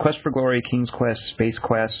was Quest for Glory, King's Quest, Space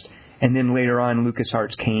Quest, and then later on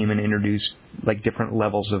LucasArts came and introduced like different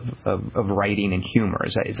levels of writing and humor.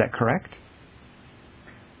 Is that correct?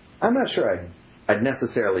 I'm not sure I'd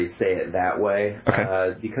necessarily say it that way.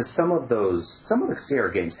 Okay. Because some of the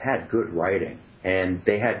Sierra games had good writing and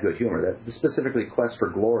they had good humor. Specifically, Quest for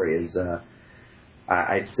Glory is,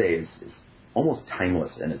 I'd say, is almost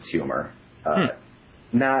timeless in its humor. It's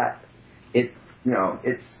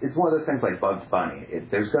one of those things like Bugs Bunny.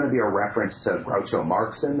 There's going to be a reference to Groucho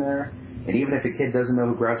Marx in there, and even if a kid doesn't know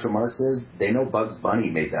who Groucho Marx is, they know Bugs Bunny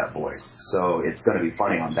made that voice, so it's going to be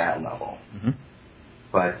funny on that level. Mm-hmm.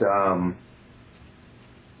 But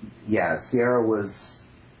Sierra was.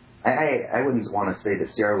 I wouldn't want to say that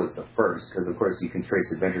Sierra was the first, because of course you can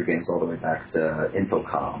trace adventure games all the way back to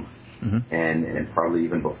Infocom, mm-hmm. and probably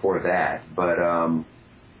even before that. But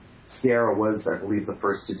Sierra was, I believe, the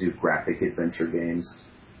first to do graphic adventure games.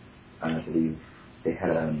 I believe they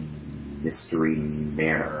had a Mystery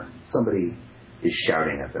Manor. Somebody is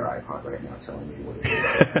shouting at their iPod right now, telling me what it is.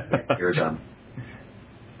 I can't hear them.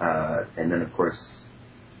 And then, of course,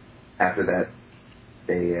 after that,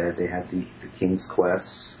 they had the King's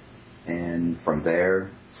Quest, and from there,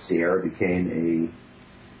 Sierra became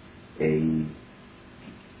a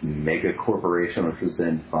mega corporation, which was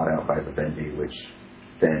then bought out by Vivendi, which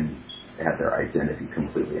then had their identity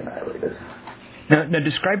completely annihilated. Now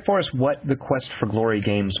describe for us what the Quest for Glory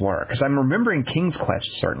games were, because I'm remembering King's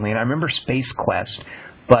Quest, certainly, and I remember Space Quest,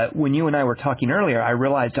 but when you and I were talking earlier, I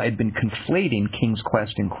realized I had been conflating King's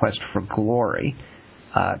Quest and Quest for Glory.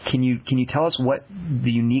 Can you tell us what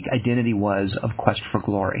the unique identity was of Quest for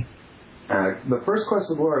Glory? The first Quest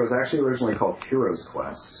for Glory was actually originally called Hero's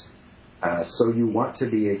Quest. So you want to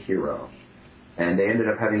be a hero. And they ended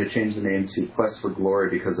up having to change the name to Quest for Glory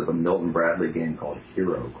because of a Milton Bradley game called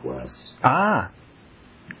Hero Quest. Ah.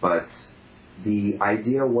 But the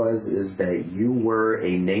idea is that you were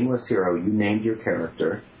a nameless hero. You named your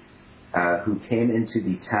character, who came into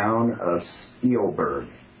the town of Spielberg.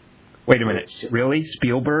 Wait a minute. Really?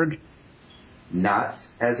 Spielberg? Not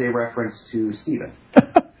as a reference to Steven.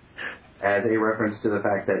 As a reference to the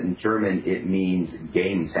fact that in German it means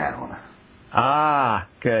game town. Ah,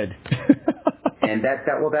 good. And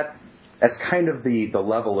that's kind of the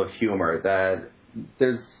level of humor that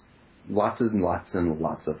there's lots and lots and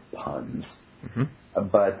lots of puns. Mm-hmm.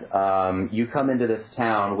 But you come into this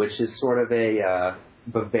town, which is sort of a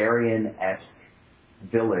Bavarian-esque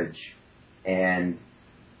village, and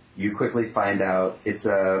you quickly find out it's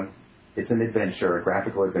an adventure, a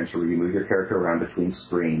graphical adventure where you move your character around between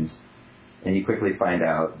screens, and you quickly find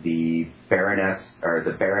out the baronet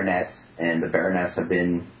and the baroness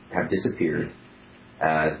have disappeared.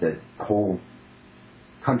 The whole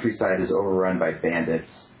countryside is overrun by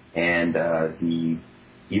bandits, and the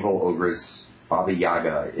evil ogress Baba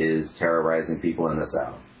Yaga is terrorizing people in the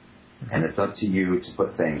south. And it's up to you to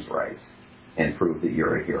put things right and prove that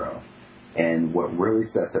you're a hero. And what really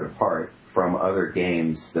sets it apart from other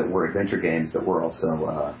games that were adventure games that were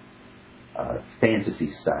also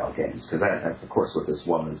fantasy-style games, because that's, of course, what this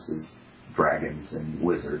was, is dragons and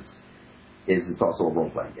wizards, is it's also a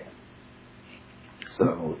role-playing game.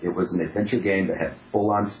 So it was an adventure game that had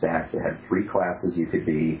full-on stats. It had 3 classes you could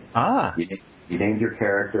be. Ah. You named your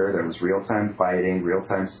character. There was real-time fighting,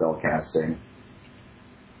 real-time spellcasting.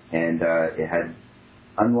 And it had,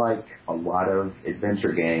 unlike a lot of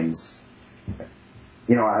adventure games, I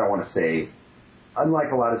don't want to say,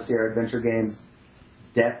 unlike a lot of Sierra adventure games,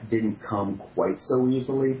 death didn't come quite so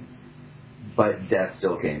easily, but death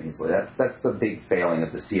still came easily. That's the big failing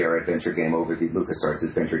of the Sierra adventure game over the LucasArts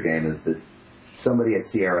adventure game, is that somebody at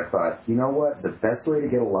Sierra thought, you know what, the best way to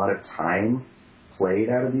get a lot of time played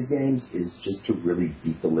out of these games is just to really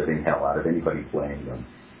beat the living hell out of anybody playing them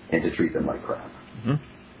and to treat them like crap. Mm-hmm.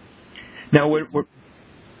 Now,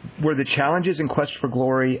 were the challenges in Quest for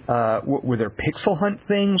Glory, were there pixel hunt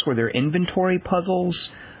things? Were there inventory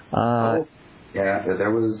puzzles? Yeah,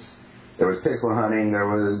 there was pixel hunting, there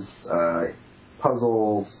was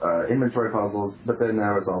puzzles, inventory puzzles, but then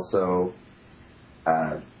there was also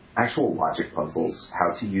actual logic puzzles,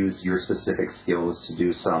 how to use your specific skills to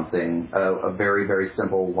do something. A very, very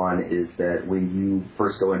simple one is that when you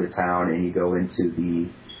first go into town and you go into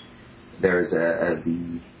there's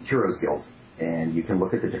the Heroes Guild, and you can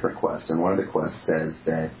look at the different quests, and one of the quests says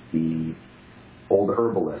that the old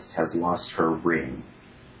herbalist has lost her ring,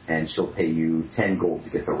 and she'll pay you 10 gold to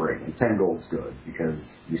get the ring. And 10 gold's good, because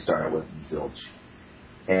you start out with zilch.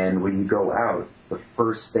 And when you go out, the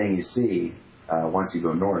first thing you see, once you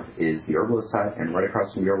go north, is the herbalist hut, and right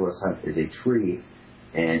across from the herbalist hut is a tree,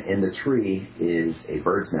 and in the tree is a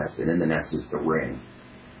bird's nest, and in the nest is the ring.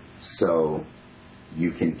 So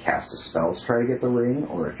you can cast a spell to try to get the ring,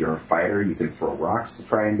 or if you're a fighter, you can throw rocks to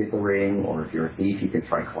try and get the ring, or if you're a thief, you can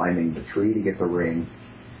try climbing the tree to get the ring.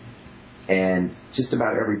 And just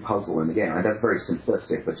about every puzzle in the game, and that's very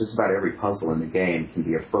simplistic, but just about every puzzle in the game can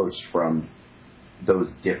be approached from those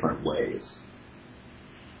different ways.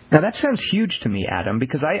 Now that sounds huge to me, Adam,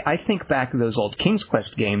 because I think back to those old King's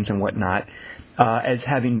Quest games and whatnot as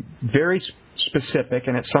having very specific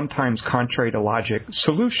and at sometimes contrary to logic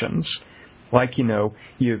solutions. Like,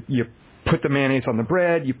 you put the mayonnaise on the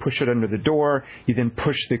bread, you push it under the door, you then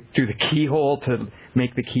push through the keyhole to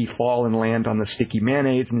make the key fall and land on the sticky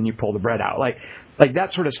mayonnaise, and then you pull the bread out. Like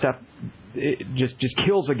that sort of stuff, it just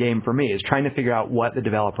kills a game for me, is trying to figure out what the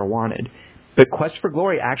developer wanted. But Quest for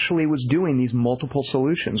Glory actually was doing these multiple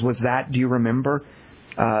solutions. Was that, do you remember,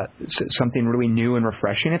 something really new and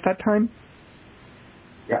refreshing at that time?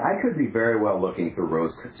 Yeah, I could be very well looking through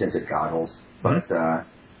rose-tinted goggles, but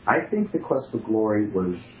I think the Quest for Glory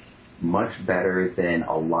was much better than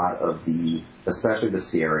a lot of especially the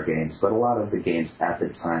Sierra games, but a lot of the games at the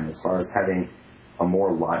time, as far as having a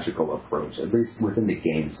more logical approach, at least within the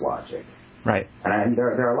game's logic. Right. And there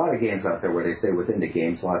are a lot of games out there where they say within the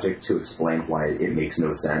game's logic to explain why it makes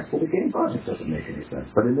no sense. Well, the game's logic doesn't make any sense.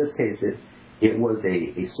 But in this case, it was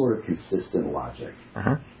a sort of consistent logic.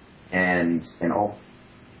 Uh-huh. And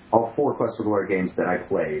all 4 Quest for Glory games that I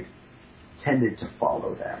played tended to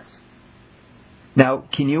follow that. Now,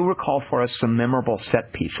 can you recall for us some memorable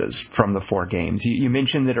set pieces from the 4 games? You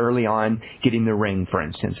mentioned that early on, getting the ring, for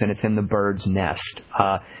instance, and it's in the bird's nest.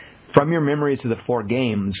 From your memories of the 4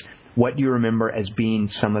 games, what do you remember as being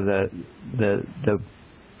some of the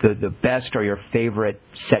best or your favorite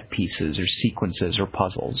set pieces or sequences or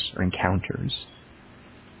puzzles or encounters?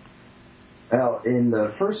 Well, in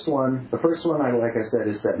the first one, like I said,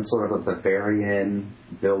 is set in sort of a Bavarian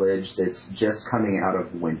village that's just coming out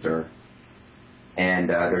of winter. And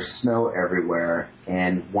there's snow everywhere.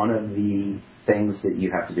 And one of the things that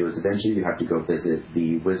you have to do is eventually you have to go visit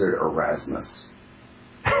the wizard Erasmus,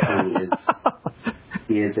 who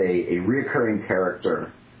is a reoccurring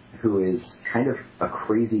character who is kind of a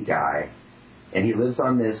crazy guy. And he lives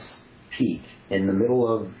on this peak in the middle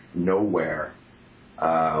of nowhere,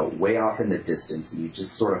 way off in the distance, and you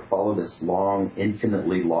just sort of follow this long,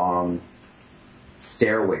 infinitely long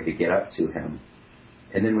stairway to get up to him.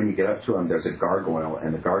 And then when you get up to him, there's a gargoyle,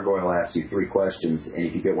 and the gargoyle asks you 3 questions, and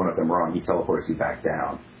if you get one of them wrong, he teleports you back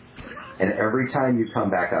down. And every time you come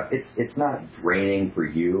back up, it's not draining for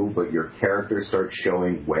you, but your character starts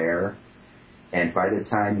showing where. And by the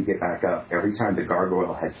time you get back up, every time the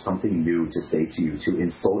gargoyle has something new to say to you, to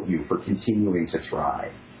insult you for continuing to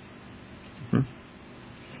try.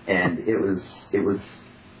 And it was,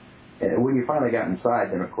 when you finally got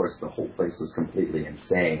inside, then of course the whole place was completely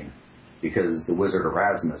insane, because the wizard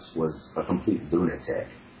Erasmus was a complete lunatic.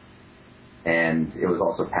 And it was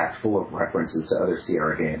also packed full of references to other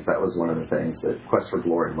Sierra games. That was one of the things that Quest for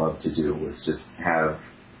Glory loved to do, was just have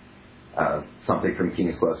something from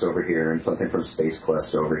King's Quest over here and something from Space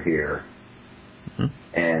Quest over here.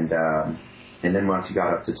 And then once you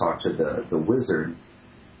got up to talk to the wizard,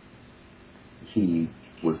 he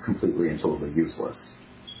was completely and totally useless.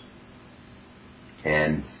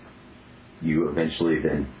 And you eventually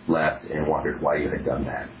then left and wondered why you had done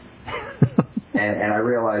that. and I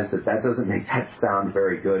realized that doesn't make that sound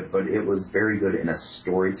very good, but it was very good in a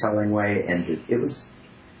storytelling way, and it was,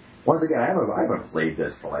 once again, I haven't played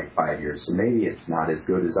this for like 5 years, so maybe it's not as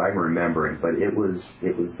good as I'm remembering, but it was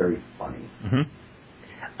very funny.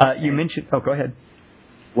 You mentioned, go ahead.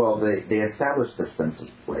 Well, they established the sense of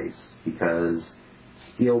place, because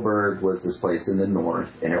Spielberg was this place in the north,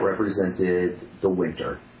 and it represented the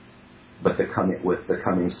winter, but with the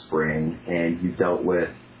coming spring, and you dealt with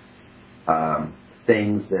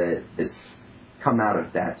things that's come out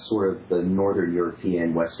of that sort of the Northern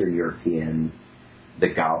European, Western European, the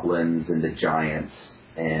goblins and the giants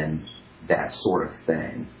and that sort of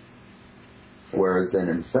thing. Whereas then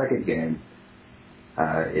in the second game,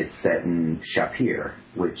 it's set in Shapir,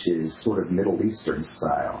 which is sort of Middle Eastern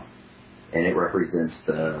style. and it represents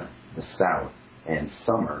the South and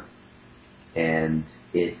summer, and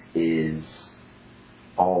it is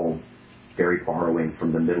all very borrowing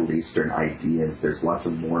from the Middle Eastern ideas. There's lots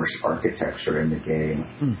of Moorish architecture in the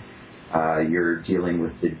game. You're dealing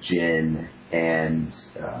with the jinn and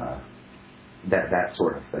that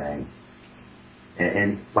sort of thing.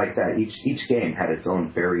 And like that, each game had its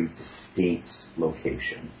own very distinct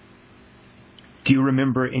location. Do you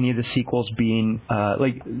remember any of the sequels being,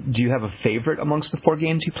 do you have a favorite amongst the 4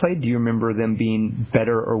 games you played? Do you remember them being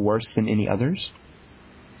better or worse than any others?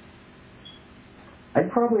 I'd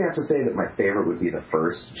probably have to say that my favorite would be the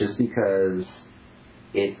first, just because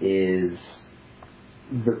it is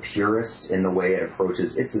the purest in the way it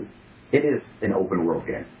approaches. It is an open world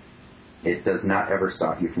game. It does not ever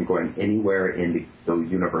stop you from going anywhere in the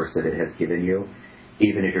universe that it has given you,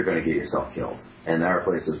 even if you're going to get yourself killed. And there are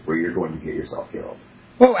places where you're going to get yourself killed.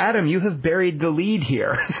 Well, Adam, you have buried the lead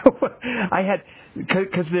here.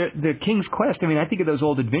 Because the King's Quest, I think of those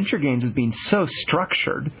old adventure games as being so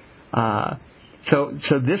structured.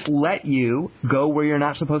 So this let you go where you're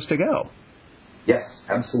not supposed to go. Yes,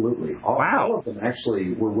 absolutely. All of them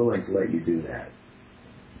actually were willing to let you do that.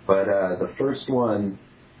 But the first one,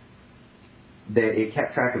 it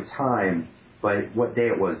kept track of time, but what day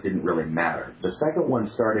it was didn't really matter. The second one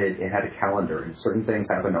it had a calendar, and certain things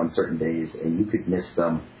happened on certain days, and you could miss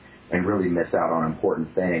them and really miss out on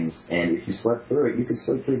important things. And if you slept through it, you could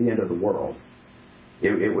slip through the end of the world.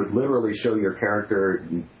 It would literally show your character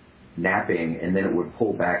napping, and then it would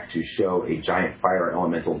pull back to show a giant fire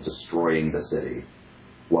elemental destroying the city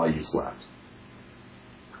while you slept.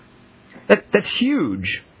 That's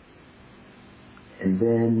huge.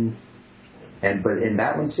 But in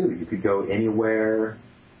that one too, you could go anywhere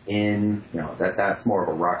that's more of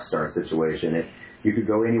a Rockstar situation. You could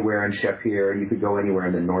go anywhere in Shepir, you could go anywhere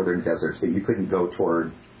in the northern deserts, but you couldn't go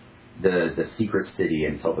toward the secret city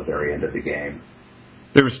until the very end of the game.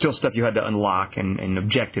 There was still stuff you had to unlock and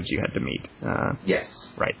objectives you had to meet.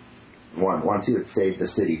 Yes. Right. Once you had saved the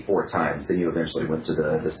city 4 times, then you eventually went to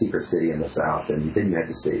the secret city in the south, and then you had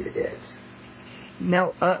to save it.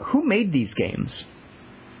 Now, who made these games?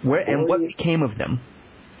 And what became of them?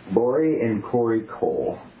 Laurie and Corey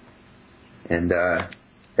Cole. And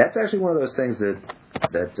that's actually one of those things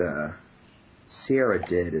that Sierra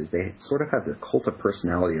did, is they sort of have the cult of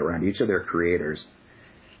personality around each of their creators.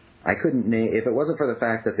 I couldn't name, if it wasn't for the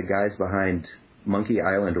fact that the guys behind Monkey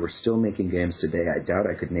Island were still making games today, I doubt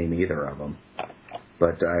I could name either of them.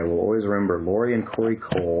 But I will always remember Laurie and Corey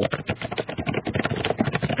Cole.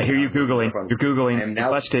 I hear you Googling. You're Googling. I'm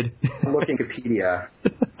now busted. looking Wikipedia.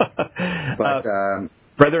 But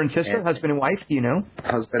brother and sister, husband and wife, do you know?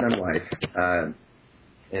 Husband and wife.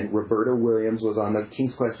 And Roberta Williams was on the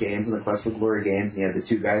King's Quest games and the Quest for Glory games. And you had the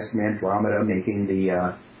 2 guys from Andromeda making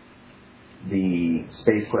the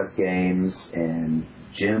Space Quest games, and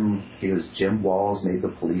Jim Walls made the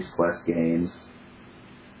Police Quest games.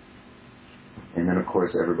 And then, of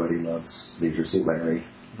course, everybody loves Leisure Suit Larry,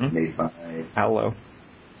 made by Allo.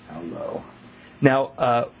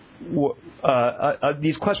 Now,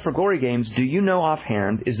 these Quest for Glory games, do you know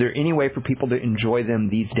offhand, is there any way for people to enjoy them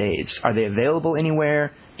these days? Are they available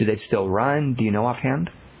anywhere? Do they still run? Do you know offhand?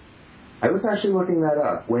 I was actually looking that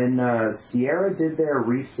up. When Sierra did their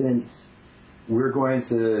recent, we're going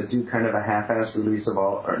to do kind of a half-assed release of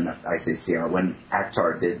all, or no, I say Sierra, when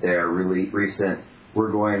Actar did their recent,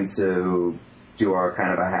 we're going to do our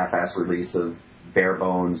kind of a half-assed release of bare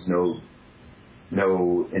bones, no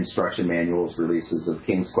instruction manuals releases of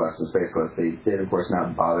King's Quest and Space Quest. They did, of course,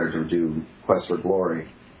 not bother to do Quest for Glory.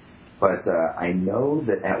 But I know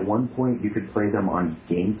that at one point you could play them on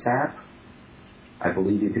GameTap. I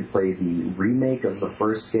believe you could play the remake of the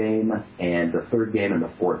first game and the third game and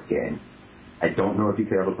the fourth game. I don't know if you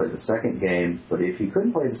could ever play the second game, but if you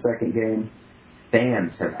couldn't play the second game,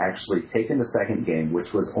 fans have actually taken the second game,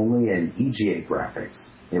 which was only in EGA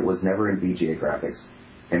graphics. It was never in VGA graphics,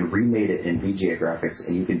 and remade it in VGA graphics,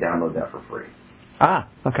 and you can download that for free. Ah,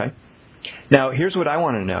 okay. Now, here's what I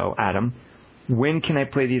want to know, Adam. When can I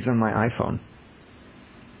play these on my iPhone?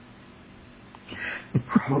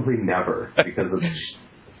 Probably never, because of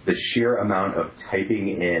the sheer amount of typing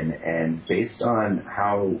in, and based on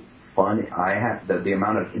how fun I have, the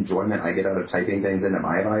amount of enjoyment I get out of typing things into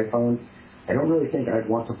my iPhone, I don't really think I'd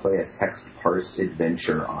want to play a text-parsed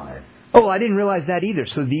adventure on it. Oh, I didn't realize that either.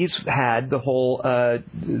 So these had the whole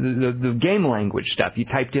the game language stuff. You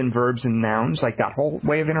typed in verbs and nouns, like that whole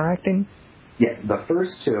way of interacting? Yeah, the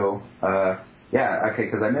first 2,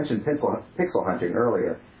 because I mentioned pixel hunting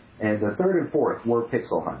earlier. And the third and fourth were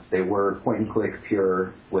pixel hunts. They were point-and-click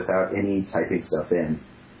pure without any typing stuff in.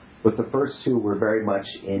 But the first two were very much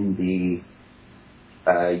in the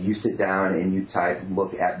you sit down and you type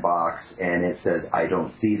look at box and it says I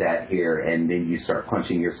don't see that here, and then you start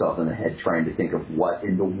punching yourself in the head trying to think of what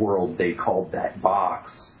in the world they called that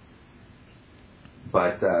box.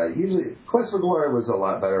 But usually Quest for Glory was a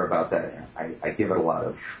lot better about that. I give it a lot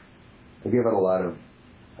of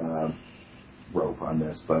rope on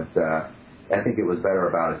this, but I think it was better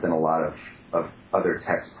about it than a lot of other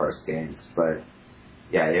text parse games. But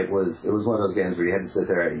yeah, it was one of those games where you had to sit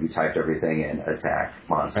there and you typed everything in, attack,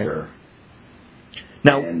 monster. Right.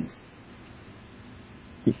 Now,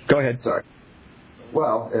 go ahead. Sorry.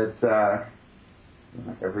 Well, it's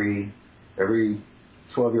every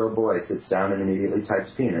 12-year-old boy sits down and immediately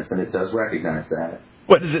types penis, and it does recognize that.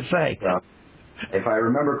 What does it say? So, if I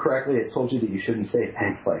remember correctly, it told you that you shouldn't say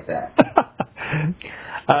things like that.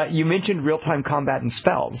 You mentioned real-time combat and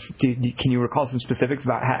spells. Can you recall some specifics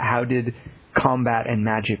about how did combat and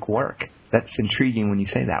magic work? That's intriguing when you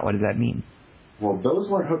say that. What does that mean? Well, those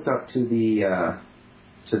weren't hooked up to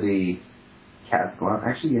the cat. Well,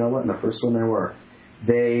 actually, you know what? In the first one, they were.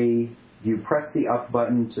 You press the up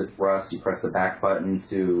button to thrust. You press the back button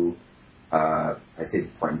to. I say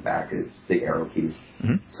point back. It's the arrow keys.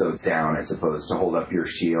 Mm-hmm. So down, I suppose, to hold up your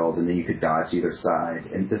shield, and then you could dodge either side.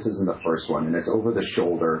 And this isn't the first one, and it's over the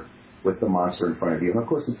shoulder with the monster in front of you. And of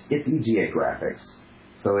course, it's EGA graphics.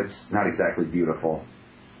 So it's not exactly beautiful.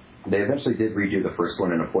 They eventually did redo the first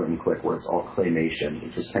one in a point and click where it's all claymation,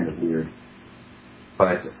 which is kind of weird.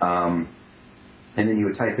 But, and then you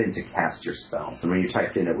would type in to cast your spells. And when you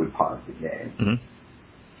typed in, it would pause the game. Mm-hmm.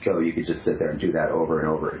 So you could just sit there and do that over and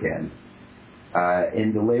over again.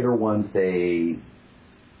 In the later ones, they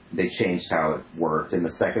changed how it worked. In the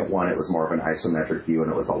second one, it was more of an isometric view,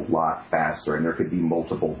 and it was a lot faster, and there could be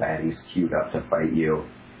multiple baddies queued up to fight you.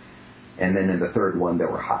 And then in the third one, there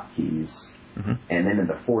were hotkeys. Mm-hmm. And then in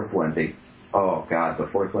the fourth one, they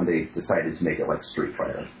decided to make it like Street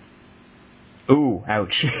Fighter. Ooh,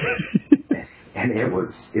 ouch. And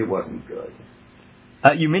it wasn't good.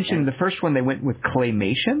 You mentioned the first one they went with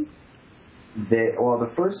claymation?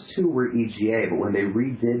 The first two were EGA, but when they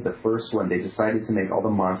redid the first one, they decided to make all the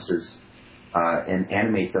monsters and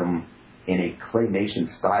animate them in a claymation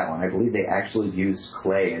style. And I believe they actually used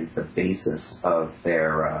clay as the basis of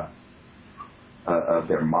their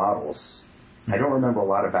models. I don't remember a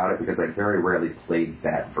lot about it because I very rarely played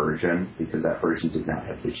that version because that version did not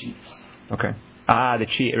have the cheats. Okay. The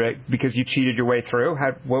cheat, right? Because you cheated your way through?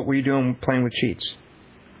 What were you doing playing with cheats?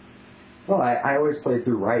 Well, I always played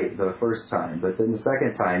through right the first time, but then the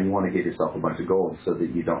second time you want to get yourself a bunch of gold so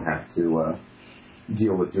that you don't have to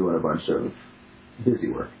deal with doing a bunch of busy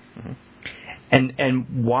work. Mm-hmm.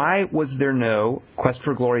 And why was there no Quest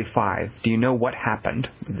for Glory 5? Do you know what happened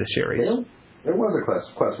with the series? There was a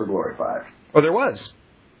Quest for Glory 5. Oh, there was?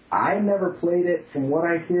 I never played it. From what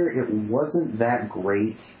I hear, it wasn't that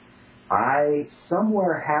great. I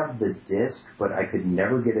somewhere have the disc, but I could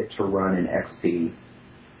never get it to run in XP.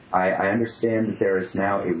 I understand that there is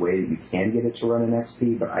now a way that you can get it to run in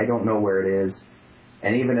XP, but I don't know where it is.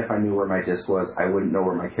 And even if I knew where my disc was, I wouldn't know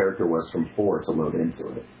where my character was from 4 to load into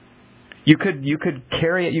it. You could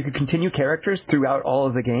carry it. You could continue characters throughout all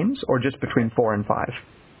of the games, or just between 4 and 5.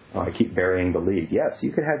 Oh, I keep burying the lead. Yes,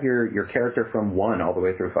 you could have your character from 1 all the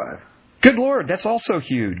way through 5. Good Lord, that's also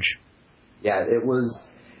huge. Yeah, it was.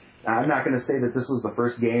 I'm not going to say that this was the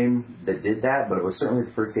first game that did that, but it was certainly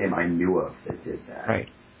the first game I knew of that did that. Right.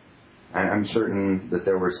 I'm certain that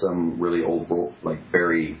there were some really old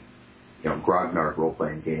very, grognard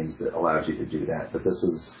role-playing games that allowed you to do that. But this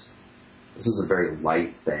was a very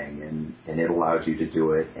light thing, and it allowed you to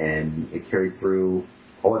do it, and it carried through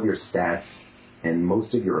all of your stats and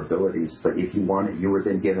most of your abilities. But if you wanted, you were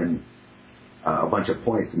then given a bunch of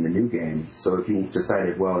points in the new game. So if you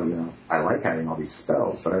decided, well, I like having all these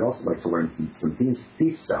spells, but I'd also like to learn some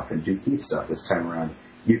thief stuff and do thief stuff this time around,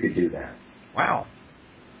 you could do that. Wow.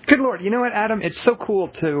 Good Lord. You know what, Adam? It's so cool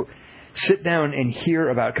to sit down and hear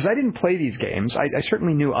about, because I didn't play these games. I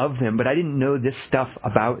certainly knew of them, but I didn't know this stuff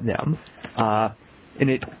about them. And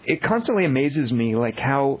it constantly amazes me, like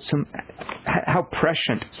how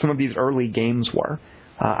prescient some of these early games were.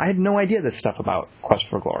 I had no idea this stuff about Quest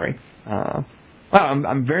for Glory. Wow,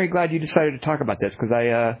 I'm very glad you decided to talk about this,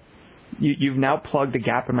 because you've now plugged a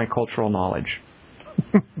gap in my cultural knowledge.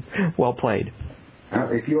 Well played.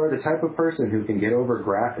 If you are the type of person who can get over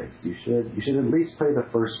graphics, you should at least play the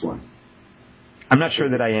first one. I'm not sure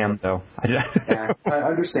that I am, though. Yeah,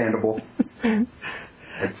 understandable.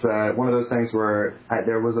 It's one of those things where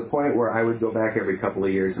there was a point where I would go back every couple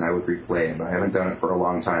of years and I would replay it, but I haven't done it for a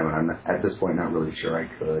long time, and I'm at this point not really sure I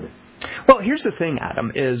could. Well, here's the thing,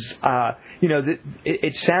 Adam, is,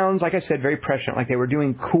 it sounds, like I said, very prescient, like they were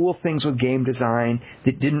doing cool things with game design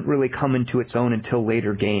that didn't really come into its own until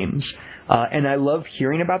later games. And I love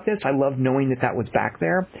hearing about this. I love knowing that was back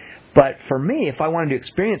there. But for me, if I wanted to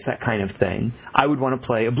experience that kind of thing, I would want to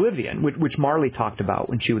play Oblivion, which Marley talked about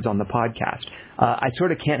when she was on the podcast. I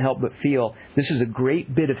sort of can't help but feel this is a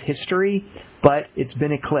great bit of history, but it's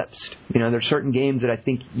been eclipsed. There's certain games that I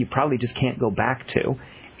think you probably just can't go back to.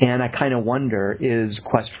 And I kind of wonder, is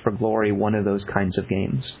Quest for Glory one of those kinds of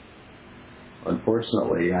games?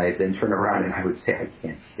 Unfortunately, I then turn around and I would say I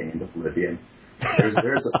can't stand Oblivion. There's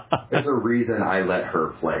a reason I let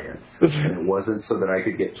her play it. And it wasn't so that I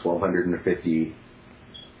could get 1,250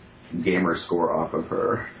 gamer score off of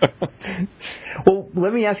her. Well,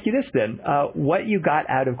 let me ask you this then. What you got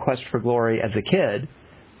out of Quest for Glory as a kid,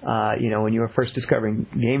 when you were first discovering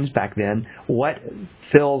games back then, what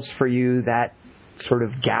fills for you that sort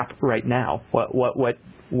of gap right now?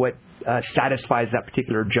 What satisfies that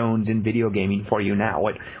particular Jones in video gaming for you now?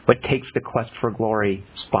 What takes the Quest for Glory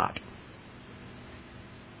spot?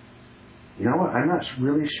 You know what? I'm not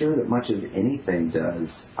really sure that much of anything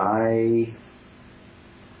does. I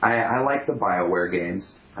like the BioWare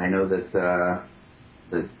games. I know that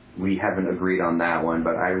we haven't agreed on that one,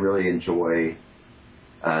 but I really enjoy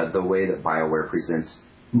the way that BioWare presents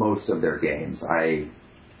most of their games. I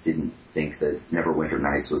didn't think that Neverwinter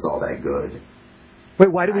Nights was all that good.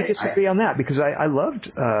 Wait, why do we disagree on that? Because I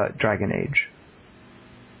loved Dragon Age.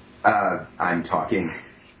 I'm talking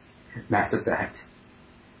Mass Effect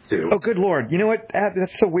 2. Oh, good Lord. You know what?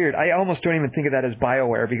 That's so weird. I almost don't even think of that as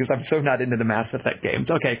BioWare because I'm so not into the Mass Effect games.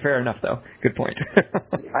 Okay, fair enough, though. Good point.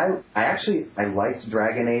 I liked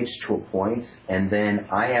Dragon Age to a point, and then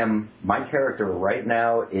my character right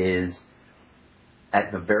now is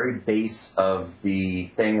at the very base of the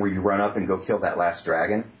thing where you run up and go kill that last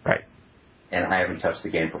dragon. Right. And I haven't touched the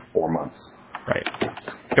game for 4 months. Right.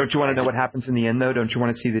 Don't you want to know what happens in the end, though? Don't you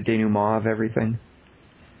want to see the denouement of everything?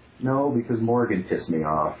 No, because Morgan pissed me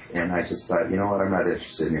off, and I just thought, you know what, I'm not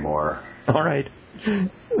interested anymore. All right.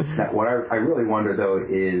 What I really wonder, though,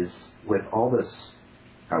 is with all this,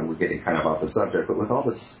 we're getting kind of off the subject, but with all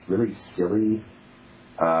this really silly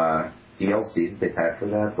DLC that they've had for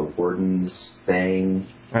that, the Warden's thing,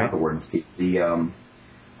 right. Not the Warden's Keep, the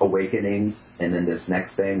Awakenings, and then this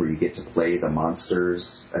next thing where you get to play the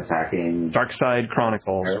monsters attacking... Darkside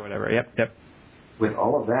Chronicles or whatever, yep. With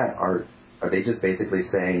all of that, are they just basically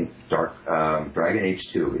saying Dragon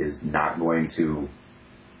Age 2 is not going to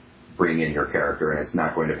bring in your character and it's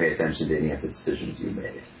not going to pay attention to any of the decisions you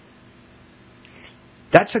made?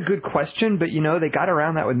 That's a good question, but they got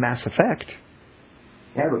around that with Mass Effect.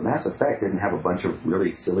 Yeah, but Mass Effect didn't have a bunch of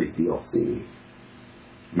really silly DLC.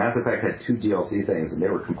 Mass Effect had 2 DLC things and they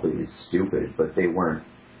were completely stupid, but they weren't,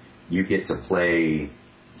 you get to play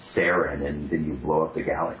Saren and then you blow up the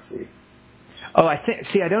galaxy. Oh, I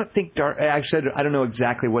don't think I don't know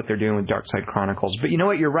exactly what they're doing with Darkside Chronicles, but you know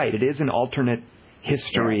what? You're right. It is an alternate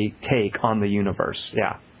history take on the universe.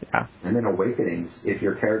 Yeah. And then Awakenings, if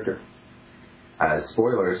your character,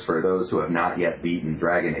 spoilers for those who have not yet beaten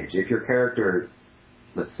Dragon Age, if your character,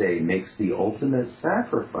 let's say, makes the ultimate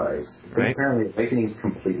sacrifice, right. Apparently Awakenings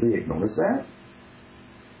completely ignores that.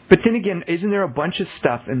 But then again, isn't there a bunch of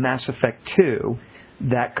stuff in Mass Effect 2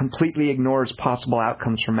 that completely ignores possible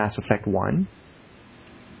outcomes from Mass Effect 1?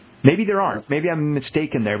 Maybe there aren't. Maybe I'm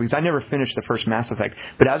mistaken there because I never finished the first Mass Effect.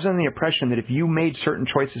 But I was under the impression that if you made certain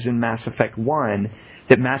choices in Mass Effect 1,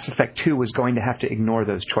 that Mass Effect 2 was going to have to ignore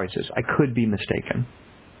those choices. I could be mistaken.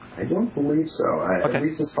 I don't believe so. Okay. At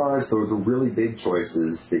least as far as those really big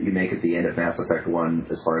choices that you make at the end of Mass Effect 1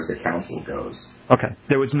 as far as the Council goes. Okay.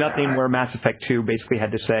 There was nothing where Mass Effect 2 basically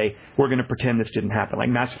had to say, we're going to pretend this didn't happen. Like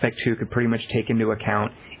Mass Effect 2 could pretty much take into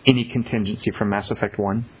account any contingency from Mass Effect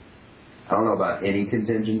 1. I don't know about any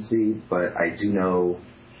contingency, but I do know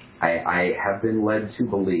I have been led to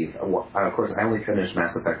believe. Of course, I only finished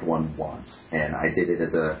Mass Effect 1 once, and I did it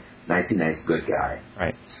as a nicey nice good guy.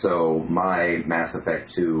 Right. So my Mass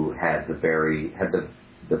Effect 2 had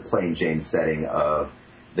the plain Jane setting of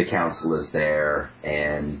the Council is there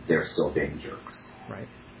and they're still being jerks. Right.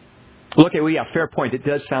 Okay, well, yeah, fair point. It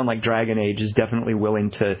does sound like Dragon Age is definitely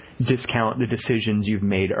willing to discount the decisions you've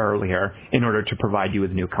made earlier in order to provide you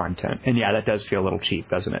with new content. And yeah, that does feel a little cheap,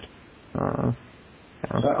 doesn't it?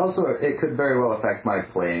 Also, it could very well affect my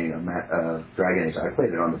playing of Dragon Age. I played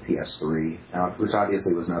it on the PS3, which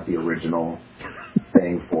obviously was not the original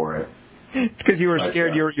thing for it. It's because you were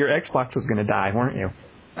scared your Xbox was going to die, weren't you?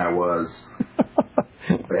 I was.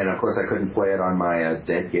 And, of course, I couldn't play it on my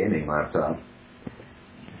dead gaming laptop.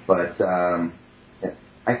 But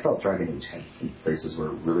I felt Dragon Age had some places where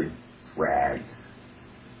it really dragged.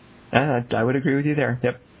 I would agree with you there.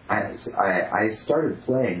 Yep. I started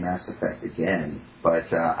playing Mass Effect again,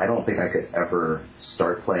 but I don't think I could ever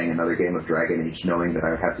start playing another game of Dragon Age knowing that I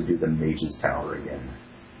would have to do the Mage's Tower again.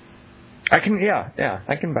 I can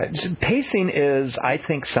buy it. Pacing is, I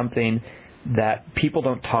think, something that people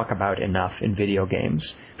don't talk about enough in video games.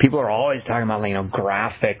 People are always talking about,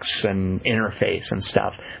 graphics and interface and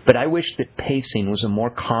stuff, but I wish that pacing was a more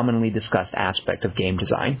commonly discussed aspect of game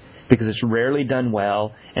design, because it's rarely done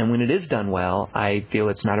well, and when it is done well, I feel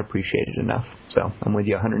it's not appreciated enough. So I'm with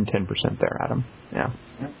you 110% there, Adam. Yeah.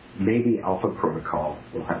 Maybe Alpha Protocol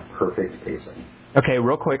will have perfect pacing. Okay,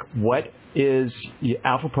 real quick, what is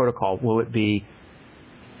Alpha Protocol? Will it be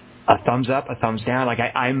a thumbs up, a thumbs down?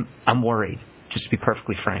 I'm worried, just to be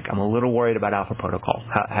perfectly frank. I'm a little worried about Alpha Protocol.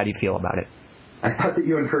 How do you feel about it? I thought that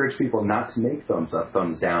you encouraged people not to make thumbs up,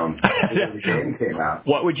 thumbs downs before the game came out.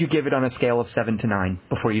 What would you give it on a scale of 7 to 9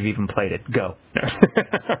 before you've even played it? Go.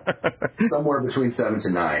 Somewhere between 7 to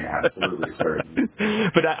 9, absolutely certain.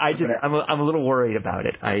 But I'm a little worried about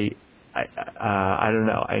it. I don't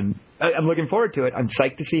know. I'm looking forward to it. I'm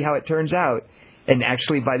psyched to see how it turns out. And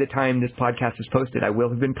actually, by the time this podcast is posted, I will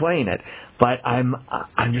have been playing it. But I'm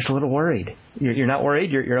just a little worried. You're not worried?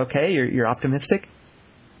 You're okay? You're optimistic?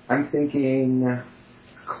 I'm thinking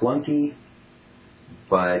clunky,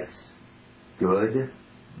 but good,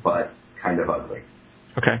 but kind of ugly.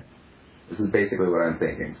 Okay. This is basically what I'm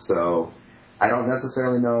thinking. So I don't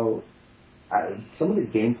necessarily know. Some of the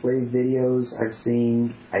gameplay videos I've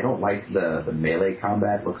seen, I don't like the melee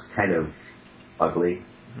combat. It looks kind of ugly.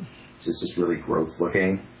 It's just really gross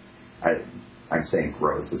looking. I'm saying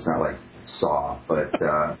gross. It's not like Saw, but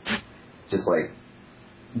just like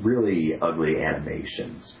really ugly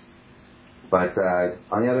animations. But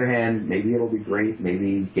on the other hand, maybe it'll be great.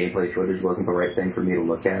 Maybe gameplay footage wasn't the right thing for me to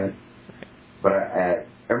look at. But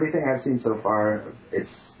everything I've seen so far,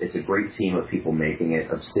 it's a great team of people making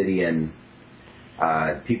it. Obsidian.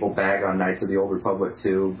 People bag on Knights of the Old Republic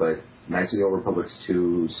 2, but Knights of the Old Republic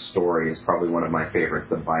 2's story is probably one of my favorites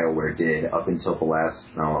that BioWare did up until the last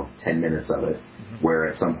 10 minutes of it, where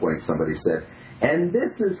at some point somebody said, "And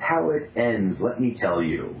this is how it ends, let me tell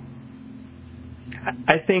you."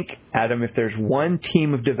 I think, Adam, if there's one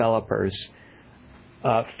team of developers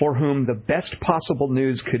for whom the best possible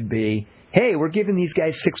news could be, hey, we're giving these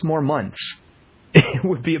guys 6 more months, it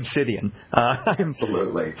would be Obsidian.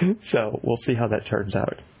 Absolutely. So we'll see how that turns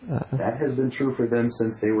out. That has been true for them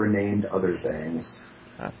since they were named other things.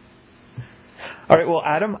 All right, well,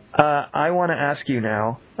 Adam, I want to ask you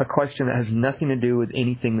now a question that has nothing to do with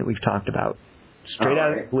anything that we've talked about. Straight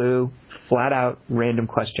out of the blue, flat out, random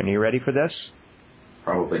question. Are you ready for this?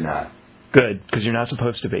 Probably not. Good, because you're not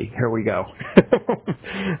supposed to be. Here we go.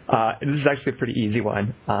 This is actually a pretty easy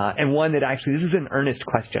one. And one that actually, this is an earnest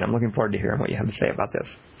question. I'm looking forward to hearing what you have to say about this.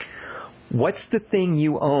 What's the thing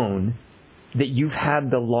you own that you've had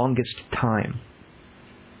the longest time?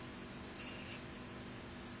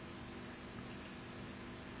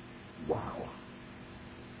 Wow.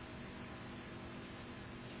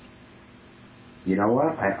 You know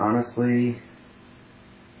what? I honestly...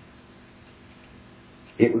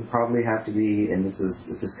 It would probably have to be, and this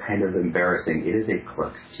is kind of embarrassing, it is a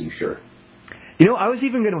Clerks t-shirt. You know, I was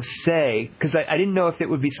even going to say, because I didn't know if it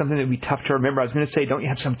would be something that would be tough to remember, I was going to say, don't you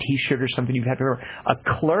have some t-shirt or something you've had to remember? A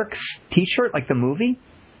Clerks t-shirt, like the movie?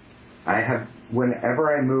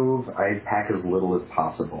 Whenever I move, I pack as little as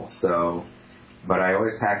possible, but I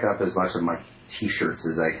always pack up as much of my t-shirts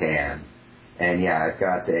as I can. And yeah, I've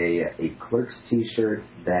got a Clerks t-shirt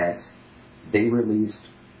that they released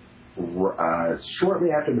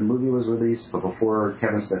shortly after the movie was released, but before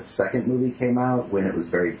Kevin Smith's second movie came out, when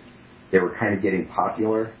they were kind of getting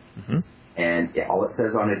popular, and all it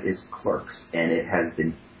says on it is Clerks, and it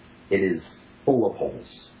is full of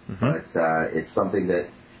holes, but it's something that,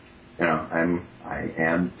 I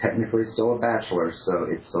am technically still a bachelor, so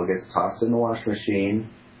it still gets tossed in the wash machine,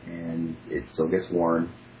 and it still gets worn,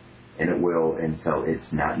 and it will until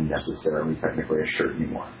it's not necessarily technically a shirt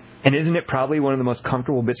anymore. And isn't it probably one of the most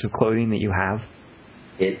comfortable bits of clothing that you have?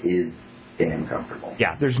 It is damn comfortable.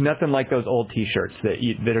 Yeah, there's nothing like those old T-shirts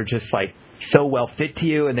that are just like so well fit to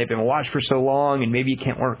you, and they've been washed for so long, and maybe you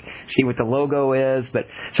can't see what the logo is. But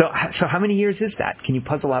so how many years is that? Can you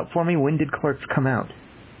puzzle out for me? When did Clerks come out?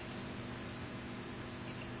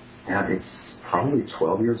 Yeah, it's probably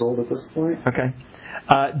 12 years old at this point. Okay.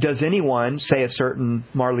 Does anyone, say a certain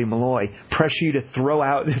Marley Malloy, pressure you to throw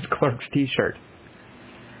out this Clerks T-shirt?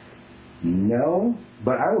 No,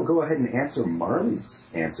 but I will go ahead and answer Marley's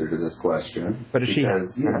answer to this question. What does she have?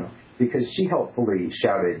 Because she helpfully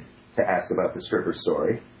shouted, to ask about the stripper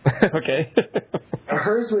story. Okay.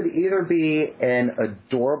 Hers would either be an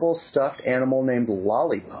adorable stuffed animal named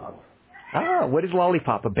Lollipop. Ah, what is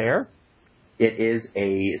Lollipop, a bear? It is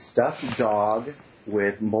a stuffed dog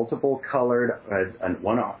with multiple colored,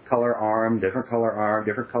 one color arm, different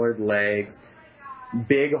colored legs,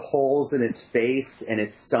 big holes in its face and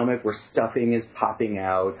its stomach where stuffing is popping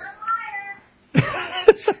out.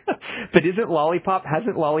 But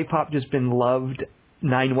hasn't Lollipop just been loved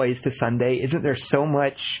 9 ways to Sunday? Isn't there so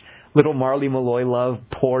much little Marley Malloy love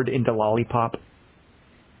poured into Lollipop?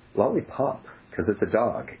 Lollipop, because it's a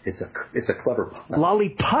dog. It's a clever pun.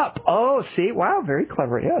 Lollipop. Oh, see, wow, very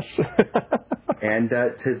clever. Yes. And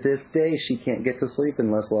to this day, she can't get to sleep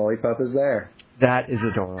unless Lollipop is there. That is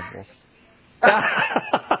adorable.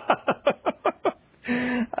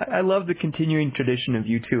 I love the continuing tradition of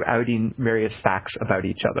you two outing various facts about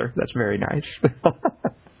each other. That's very nice.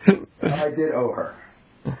 I did owe her.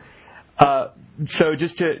 So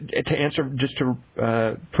just to answer, just to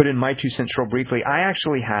put in my 2 cents real briefly, I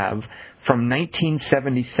actually have from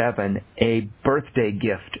 1977 a birthday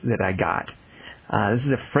gift that I got. This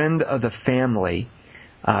is a friend of the family,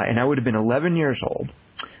 and I would have been 11 years old.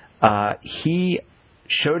 He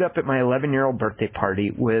showed up at my 11-year-old birthday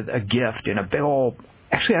party with a gift in a big old...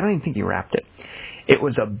 Actually, I don't even think he wrapped it. It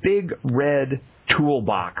was a big red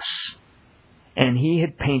toolbox, and he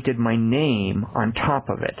had painted my name on top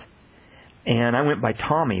of it. And I went by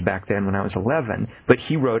Tommy back then when I was 11, but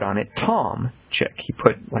he wrote on it Tom Chick. He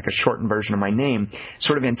put like a shortened version of my name,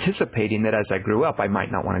 sort of anticipating that as I grew up, I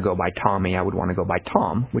might not want to go by Tommy. I would want to go by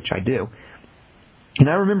Tom, which I do. And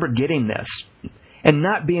I remember getting this and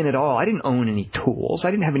not being at all, I didn't own any tools.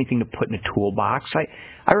 I didn't have anything to put in a toolbox.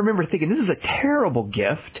 I remember thinking, this is a terrible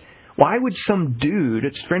gift. Why would some dude,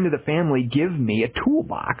 a friend of the family, give me a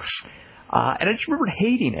toolbox? And I just remembered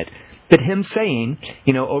hating it. But him saying,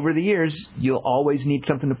 over the years, you'll always need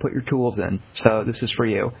something to put your tools in. So this is for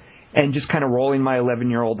you. And just kind of rolling my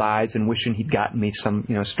 11-year-old eyes and wishing he'd gotten me some,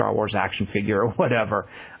 Star Wars action figure or whatever.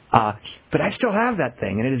 But I still have that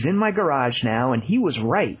thing, and it is in my garage now, and he was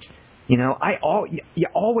right. You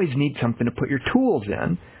always need something to put your tools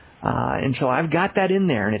in. And so I've got that in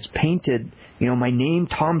there, and it's painted, my name,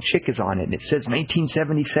 Tom Chick, is on it, and it says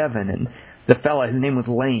 1977, and the fella, his name was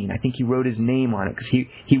Lane. I think he wrote his name on it because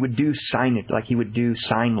he would do sign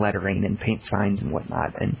sign lettering and paint signs and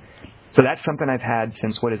whatnot. And so that's something I've had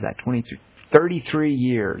since, 33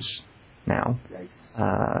 years now.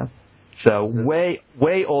 Nice. So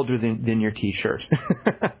way older than your T-shirt.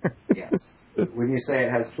 Yes. When you say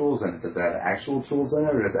it has tools in it, does it have actual tools in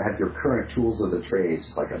it, or does it have your current tools of the trade,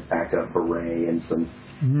 just like a backup beret and some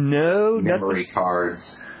memory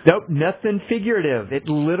cards? Nope, nothing figurative. It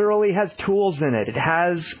literally has tools in it.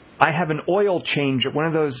 I have an oil changer, one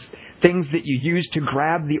of those things that you use to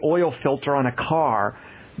grab the oil filter on a car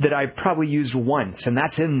that I probably used once, and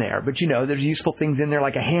that's in there. But, there's useful things in there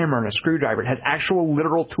like a hammer and a screwdriver. It has actual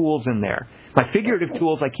literal tools in there. My figurative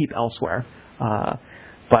tools I keep elsewhere.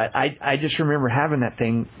 But I just remember having that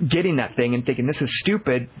thing, getting that thing, and thinking, this is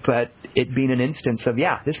stupid, but it being an instance of,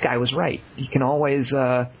 this guy was right. You can always...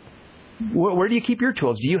 where do you keep your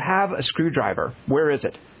tools? Do you have a screwdriver? Where is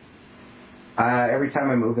it? Every time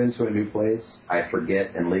I move into a new place, I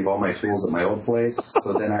forget and leave all my tools at my old place.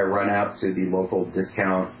 So then I run out to the local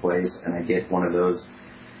discount place and I get one of those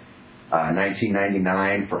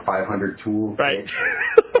 $19.99 for 500 tool kits.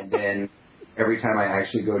 And then every time I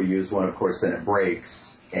actually go to use one, of course, then it breaks.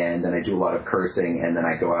 And then I do a lot of cursing. And then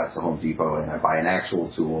I go out to Home Depot and I buy an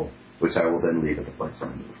actual tool, which I will then leave at the place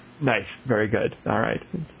where I move. Nice. Very good. All right.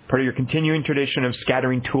 Part of your continuing tradition of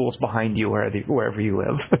scattering tools behind you wherever you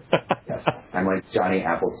live. Yes. I'm like Johnny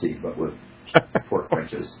Appleseed, but with 4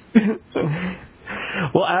 quenches.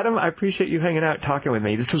 Well, Adam, I appreciate you hanging out talking with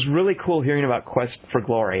me. This was really cool hearing about Quest for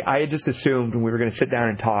Glory. I had just assumed when we were going to sit down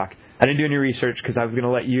and talk, I didn't do any research because I was going to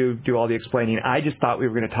let you do all the explaining. I just thought we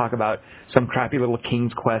were going to talk about some crappy little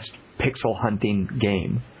King's Quest pixel hunting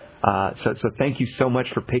game. So thank you so much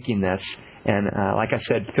for picking this. And like I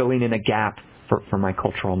said, filling in a gap for my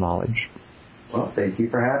cultural knowledge. Well, thank you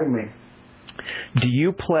for having me. Do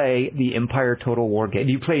you play the Empire Total War game?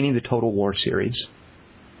 Do you play any of the Total War series?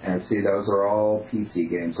 And see, those are all PC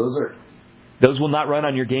games. Those will not run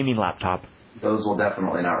on your gaming laptop. Those will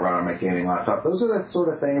definitely not run on my gaming laptop. Those are the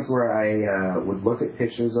sort of things where I would look at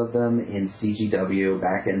pictures of them in CGW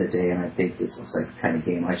back in the day, and I think this looks like the kind of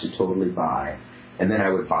game I should totally buy. And then I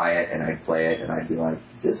would buy it, and I'd play it, and I'd be like,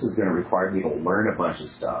 this is going to require me to learn a bunch of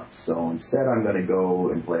stuff. So instead, I'm going to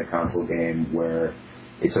go and play a console game where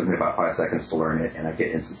it took me about 5 seconds to learn it, and I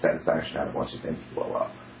get instant satisfaction out of watching things blow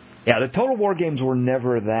up. Yeah, the Total War games were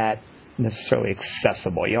never that necessarily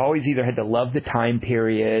accessible. You always either had to love the time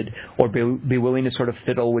period or be willing to sort of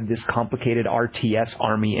fiddle with this complicated RTS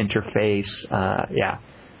Army interface.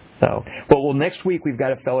 So, well, next week we've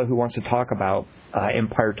got a fellow who wants to talk about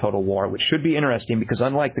Empire Total War, which should be interesting because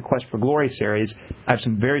unlike the Quest for Glory series, I have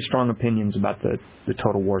some very strong opinions about the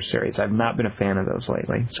Total War series. I've not been a fan of those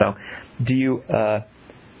lately. So, do you?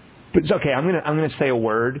 But it's okay. I'm gonna say a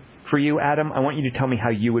word for you, Adam. I want you to tell me how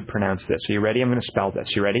you would pronounce this. Are you ready? I'm going to spell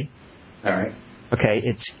this. You ready? All right. Okay.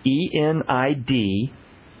 It's ENIDIGM.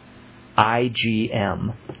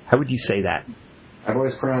 How would you say that? I've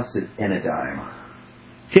always pronounced it Enidime.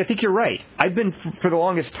 See, I think you're right. I've been, for the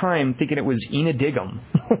longest time, thinking it was Enadigum.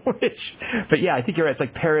 But yeah, I think you're right. It's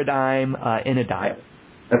like Paradigm, Enidime.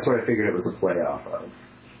 That's what I figured it was a play off of.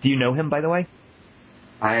 Do you know him, by the way?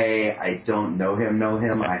 I don't know him.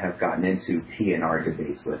 I have gotten into P&R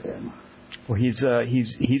debates with him. Well, he's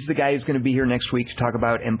the guy who's going to be here next week to talk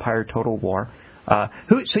about Empire Total War.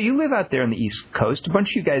 So you live out there on the East Coast. A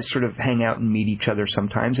bunch of you guys sort of hang out and meet each other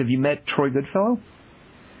sometimes. Have you met Troy Goodfellow?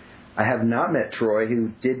 I have not met Troy,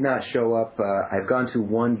 who did not show up. I've gone to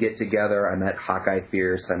one get-together. I met Hawkeye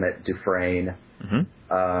Fierce. I met Dufresne. Mm-hmm.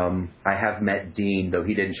 I have met Dean, though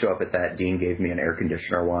he didn't show up at that. Dean gave me an air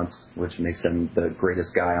conditioner once, which makes him the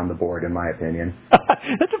greatest guy on the board, in my opinion.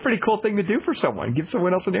 That's a pretty cool thing to do for someone. Give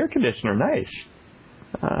someone else an air conditioner. Nice.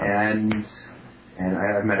 And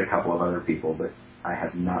I've met a couple of other people, but I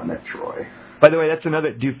have not met Troy. By the way, that's another.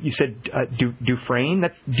 You said Dufresne.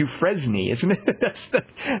 That's Dufresne, isn't it?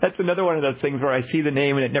 That's another one of those things where I see the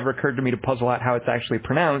name and it never occurred to me to puzzle out how it's actually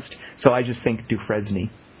pronounced. So I just think Dufresne.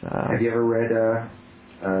 Have you ever read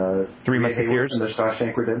Three Musketeers and the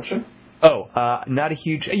Shawshank Redemption? Oh, not a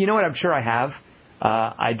huge. You know what? I'm sure I have.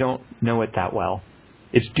 I don't know it that well.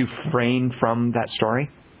 Is Dufresne from that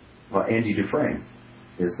story? Well, Andy Dufresne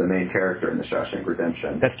is the main character in the Shawshank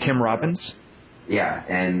Redemption. That's Tim Robbins? Yeah,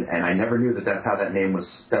 and I never knew that that's how that name was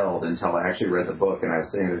spelled until I actually read the book, and I was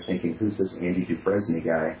sitting there thinking, who's this Andy Dufresne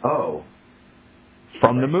guy? Oh.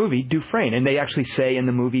 From the movie Dufresne. And they actually say in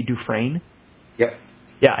the movie Dufresne? Yep.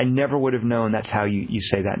 Yeah, I never would have known that's how you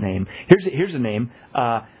say that name. Here's a name.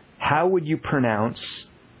 How would you pronounce...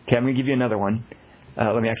 Okay, I'm going to give you another one.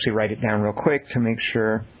 Let me actually write it down real quick to make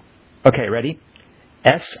sure. Okay, ready?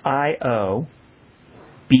 Sion.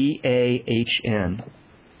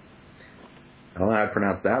 I don't know how to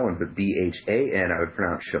pronounce that one, but Bhan I would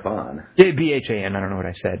pronounce Siobhan. Yeah, Bhan. I don't know what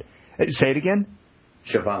I said. Say it again?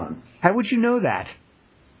 Siobhan. How would you know that?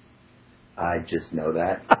 I just know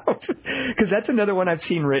that. Because that's another one I've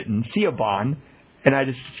seen written, Siobhan, and I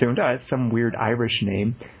just assumed, it's some weird Irish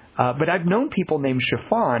name. But I've known people named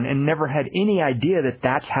Chiffon and never had any idea that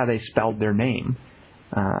that's how they spelled their name.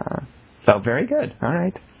 So very good. All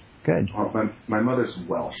right. Good. Well, my mother's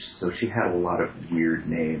Welsh, so she had a lot of weird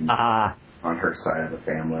names on her side of the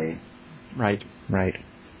family. Right.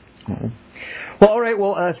 Oh. Well, all right.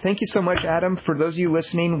 Well, thank you so much, Adam. For those of you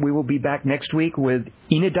listening, we will be back next week with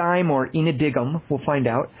Enidime or Enadigum. We'll find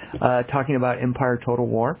out, talking about Empire Total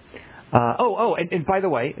War. And by the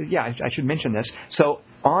way, I should mention this. So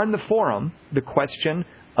on the forum, the question,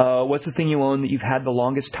 what's the thing you own that you've had the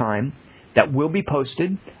longest time, that will be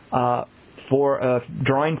posted for a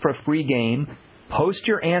drawing for a free game. Post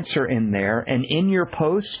your answer in there, and in your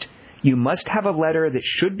post, you must have a letter that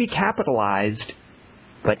should be capitalized,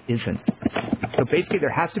 but isn't. So basically, there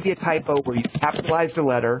has to be a typo where you capitalized a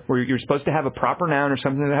letter, where you're supposed to have a proper noun or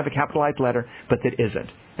something that have a capitalized letter, but that isn't.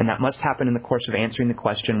 And that must happen in the course of answering the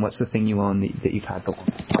question, what's the thing you own that you've had the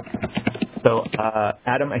longest? So,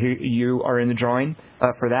 Adam, you are in the drawing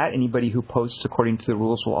for that. Anybody who posts according to the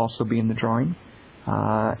rules will also be in the drawing.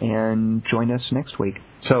 And join us next week.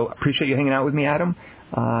 So appreciate you hanging out with me, Adam,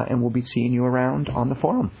 and we'll be seeing you around on the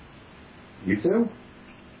forum. You too.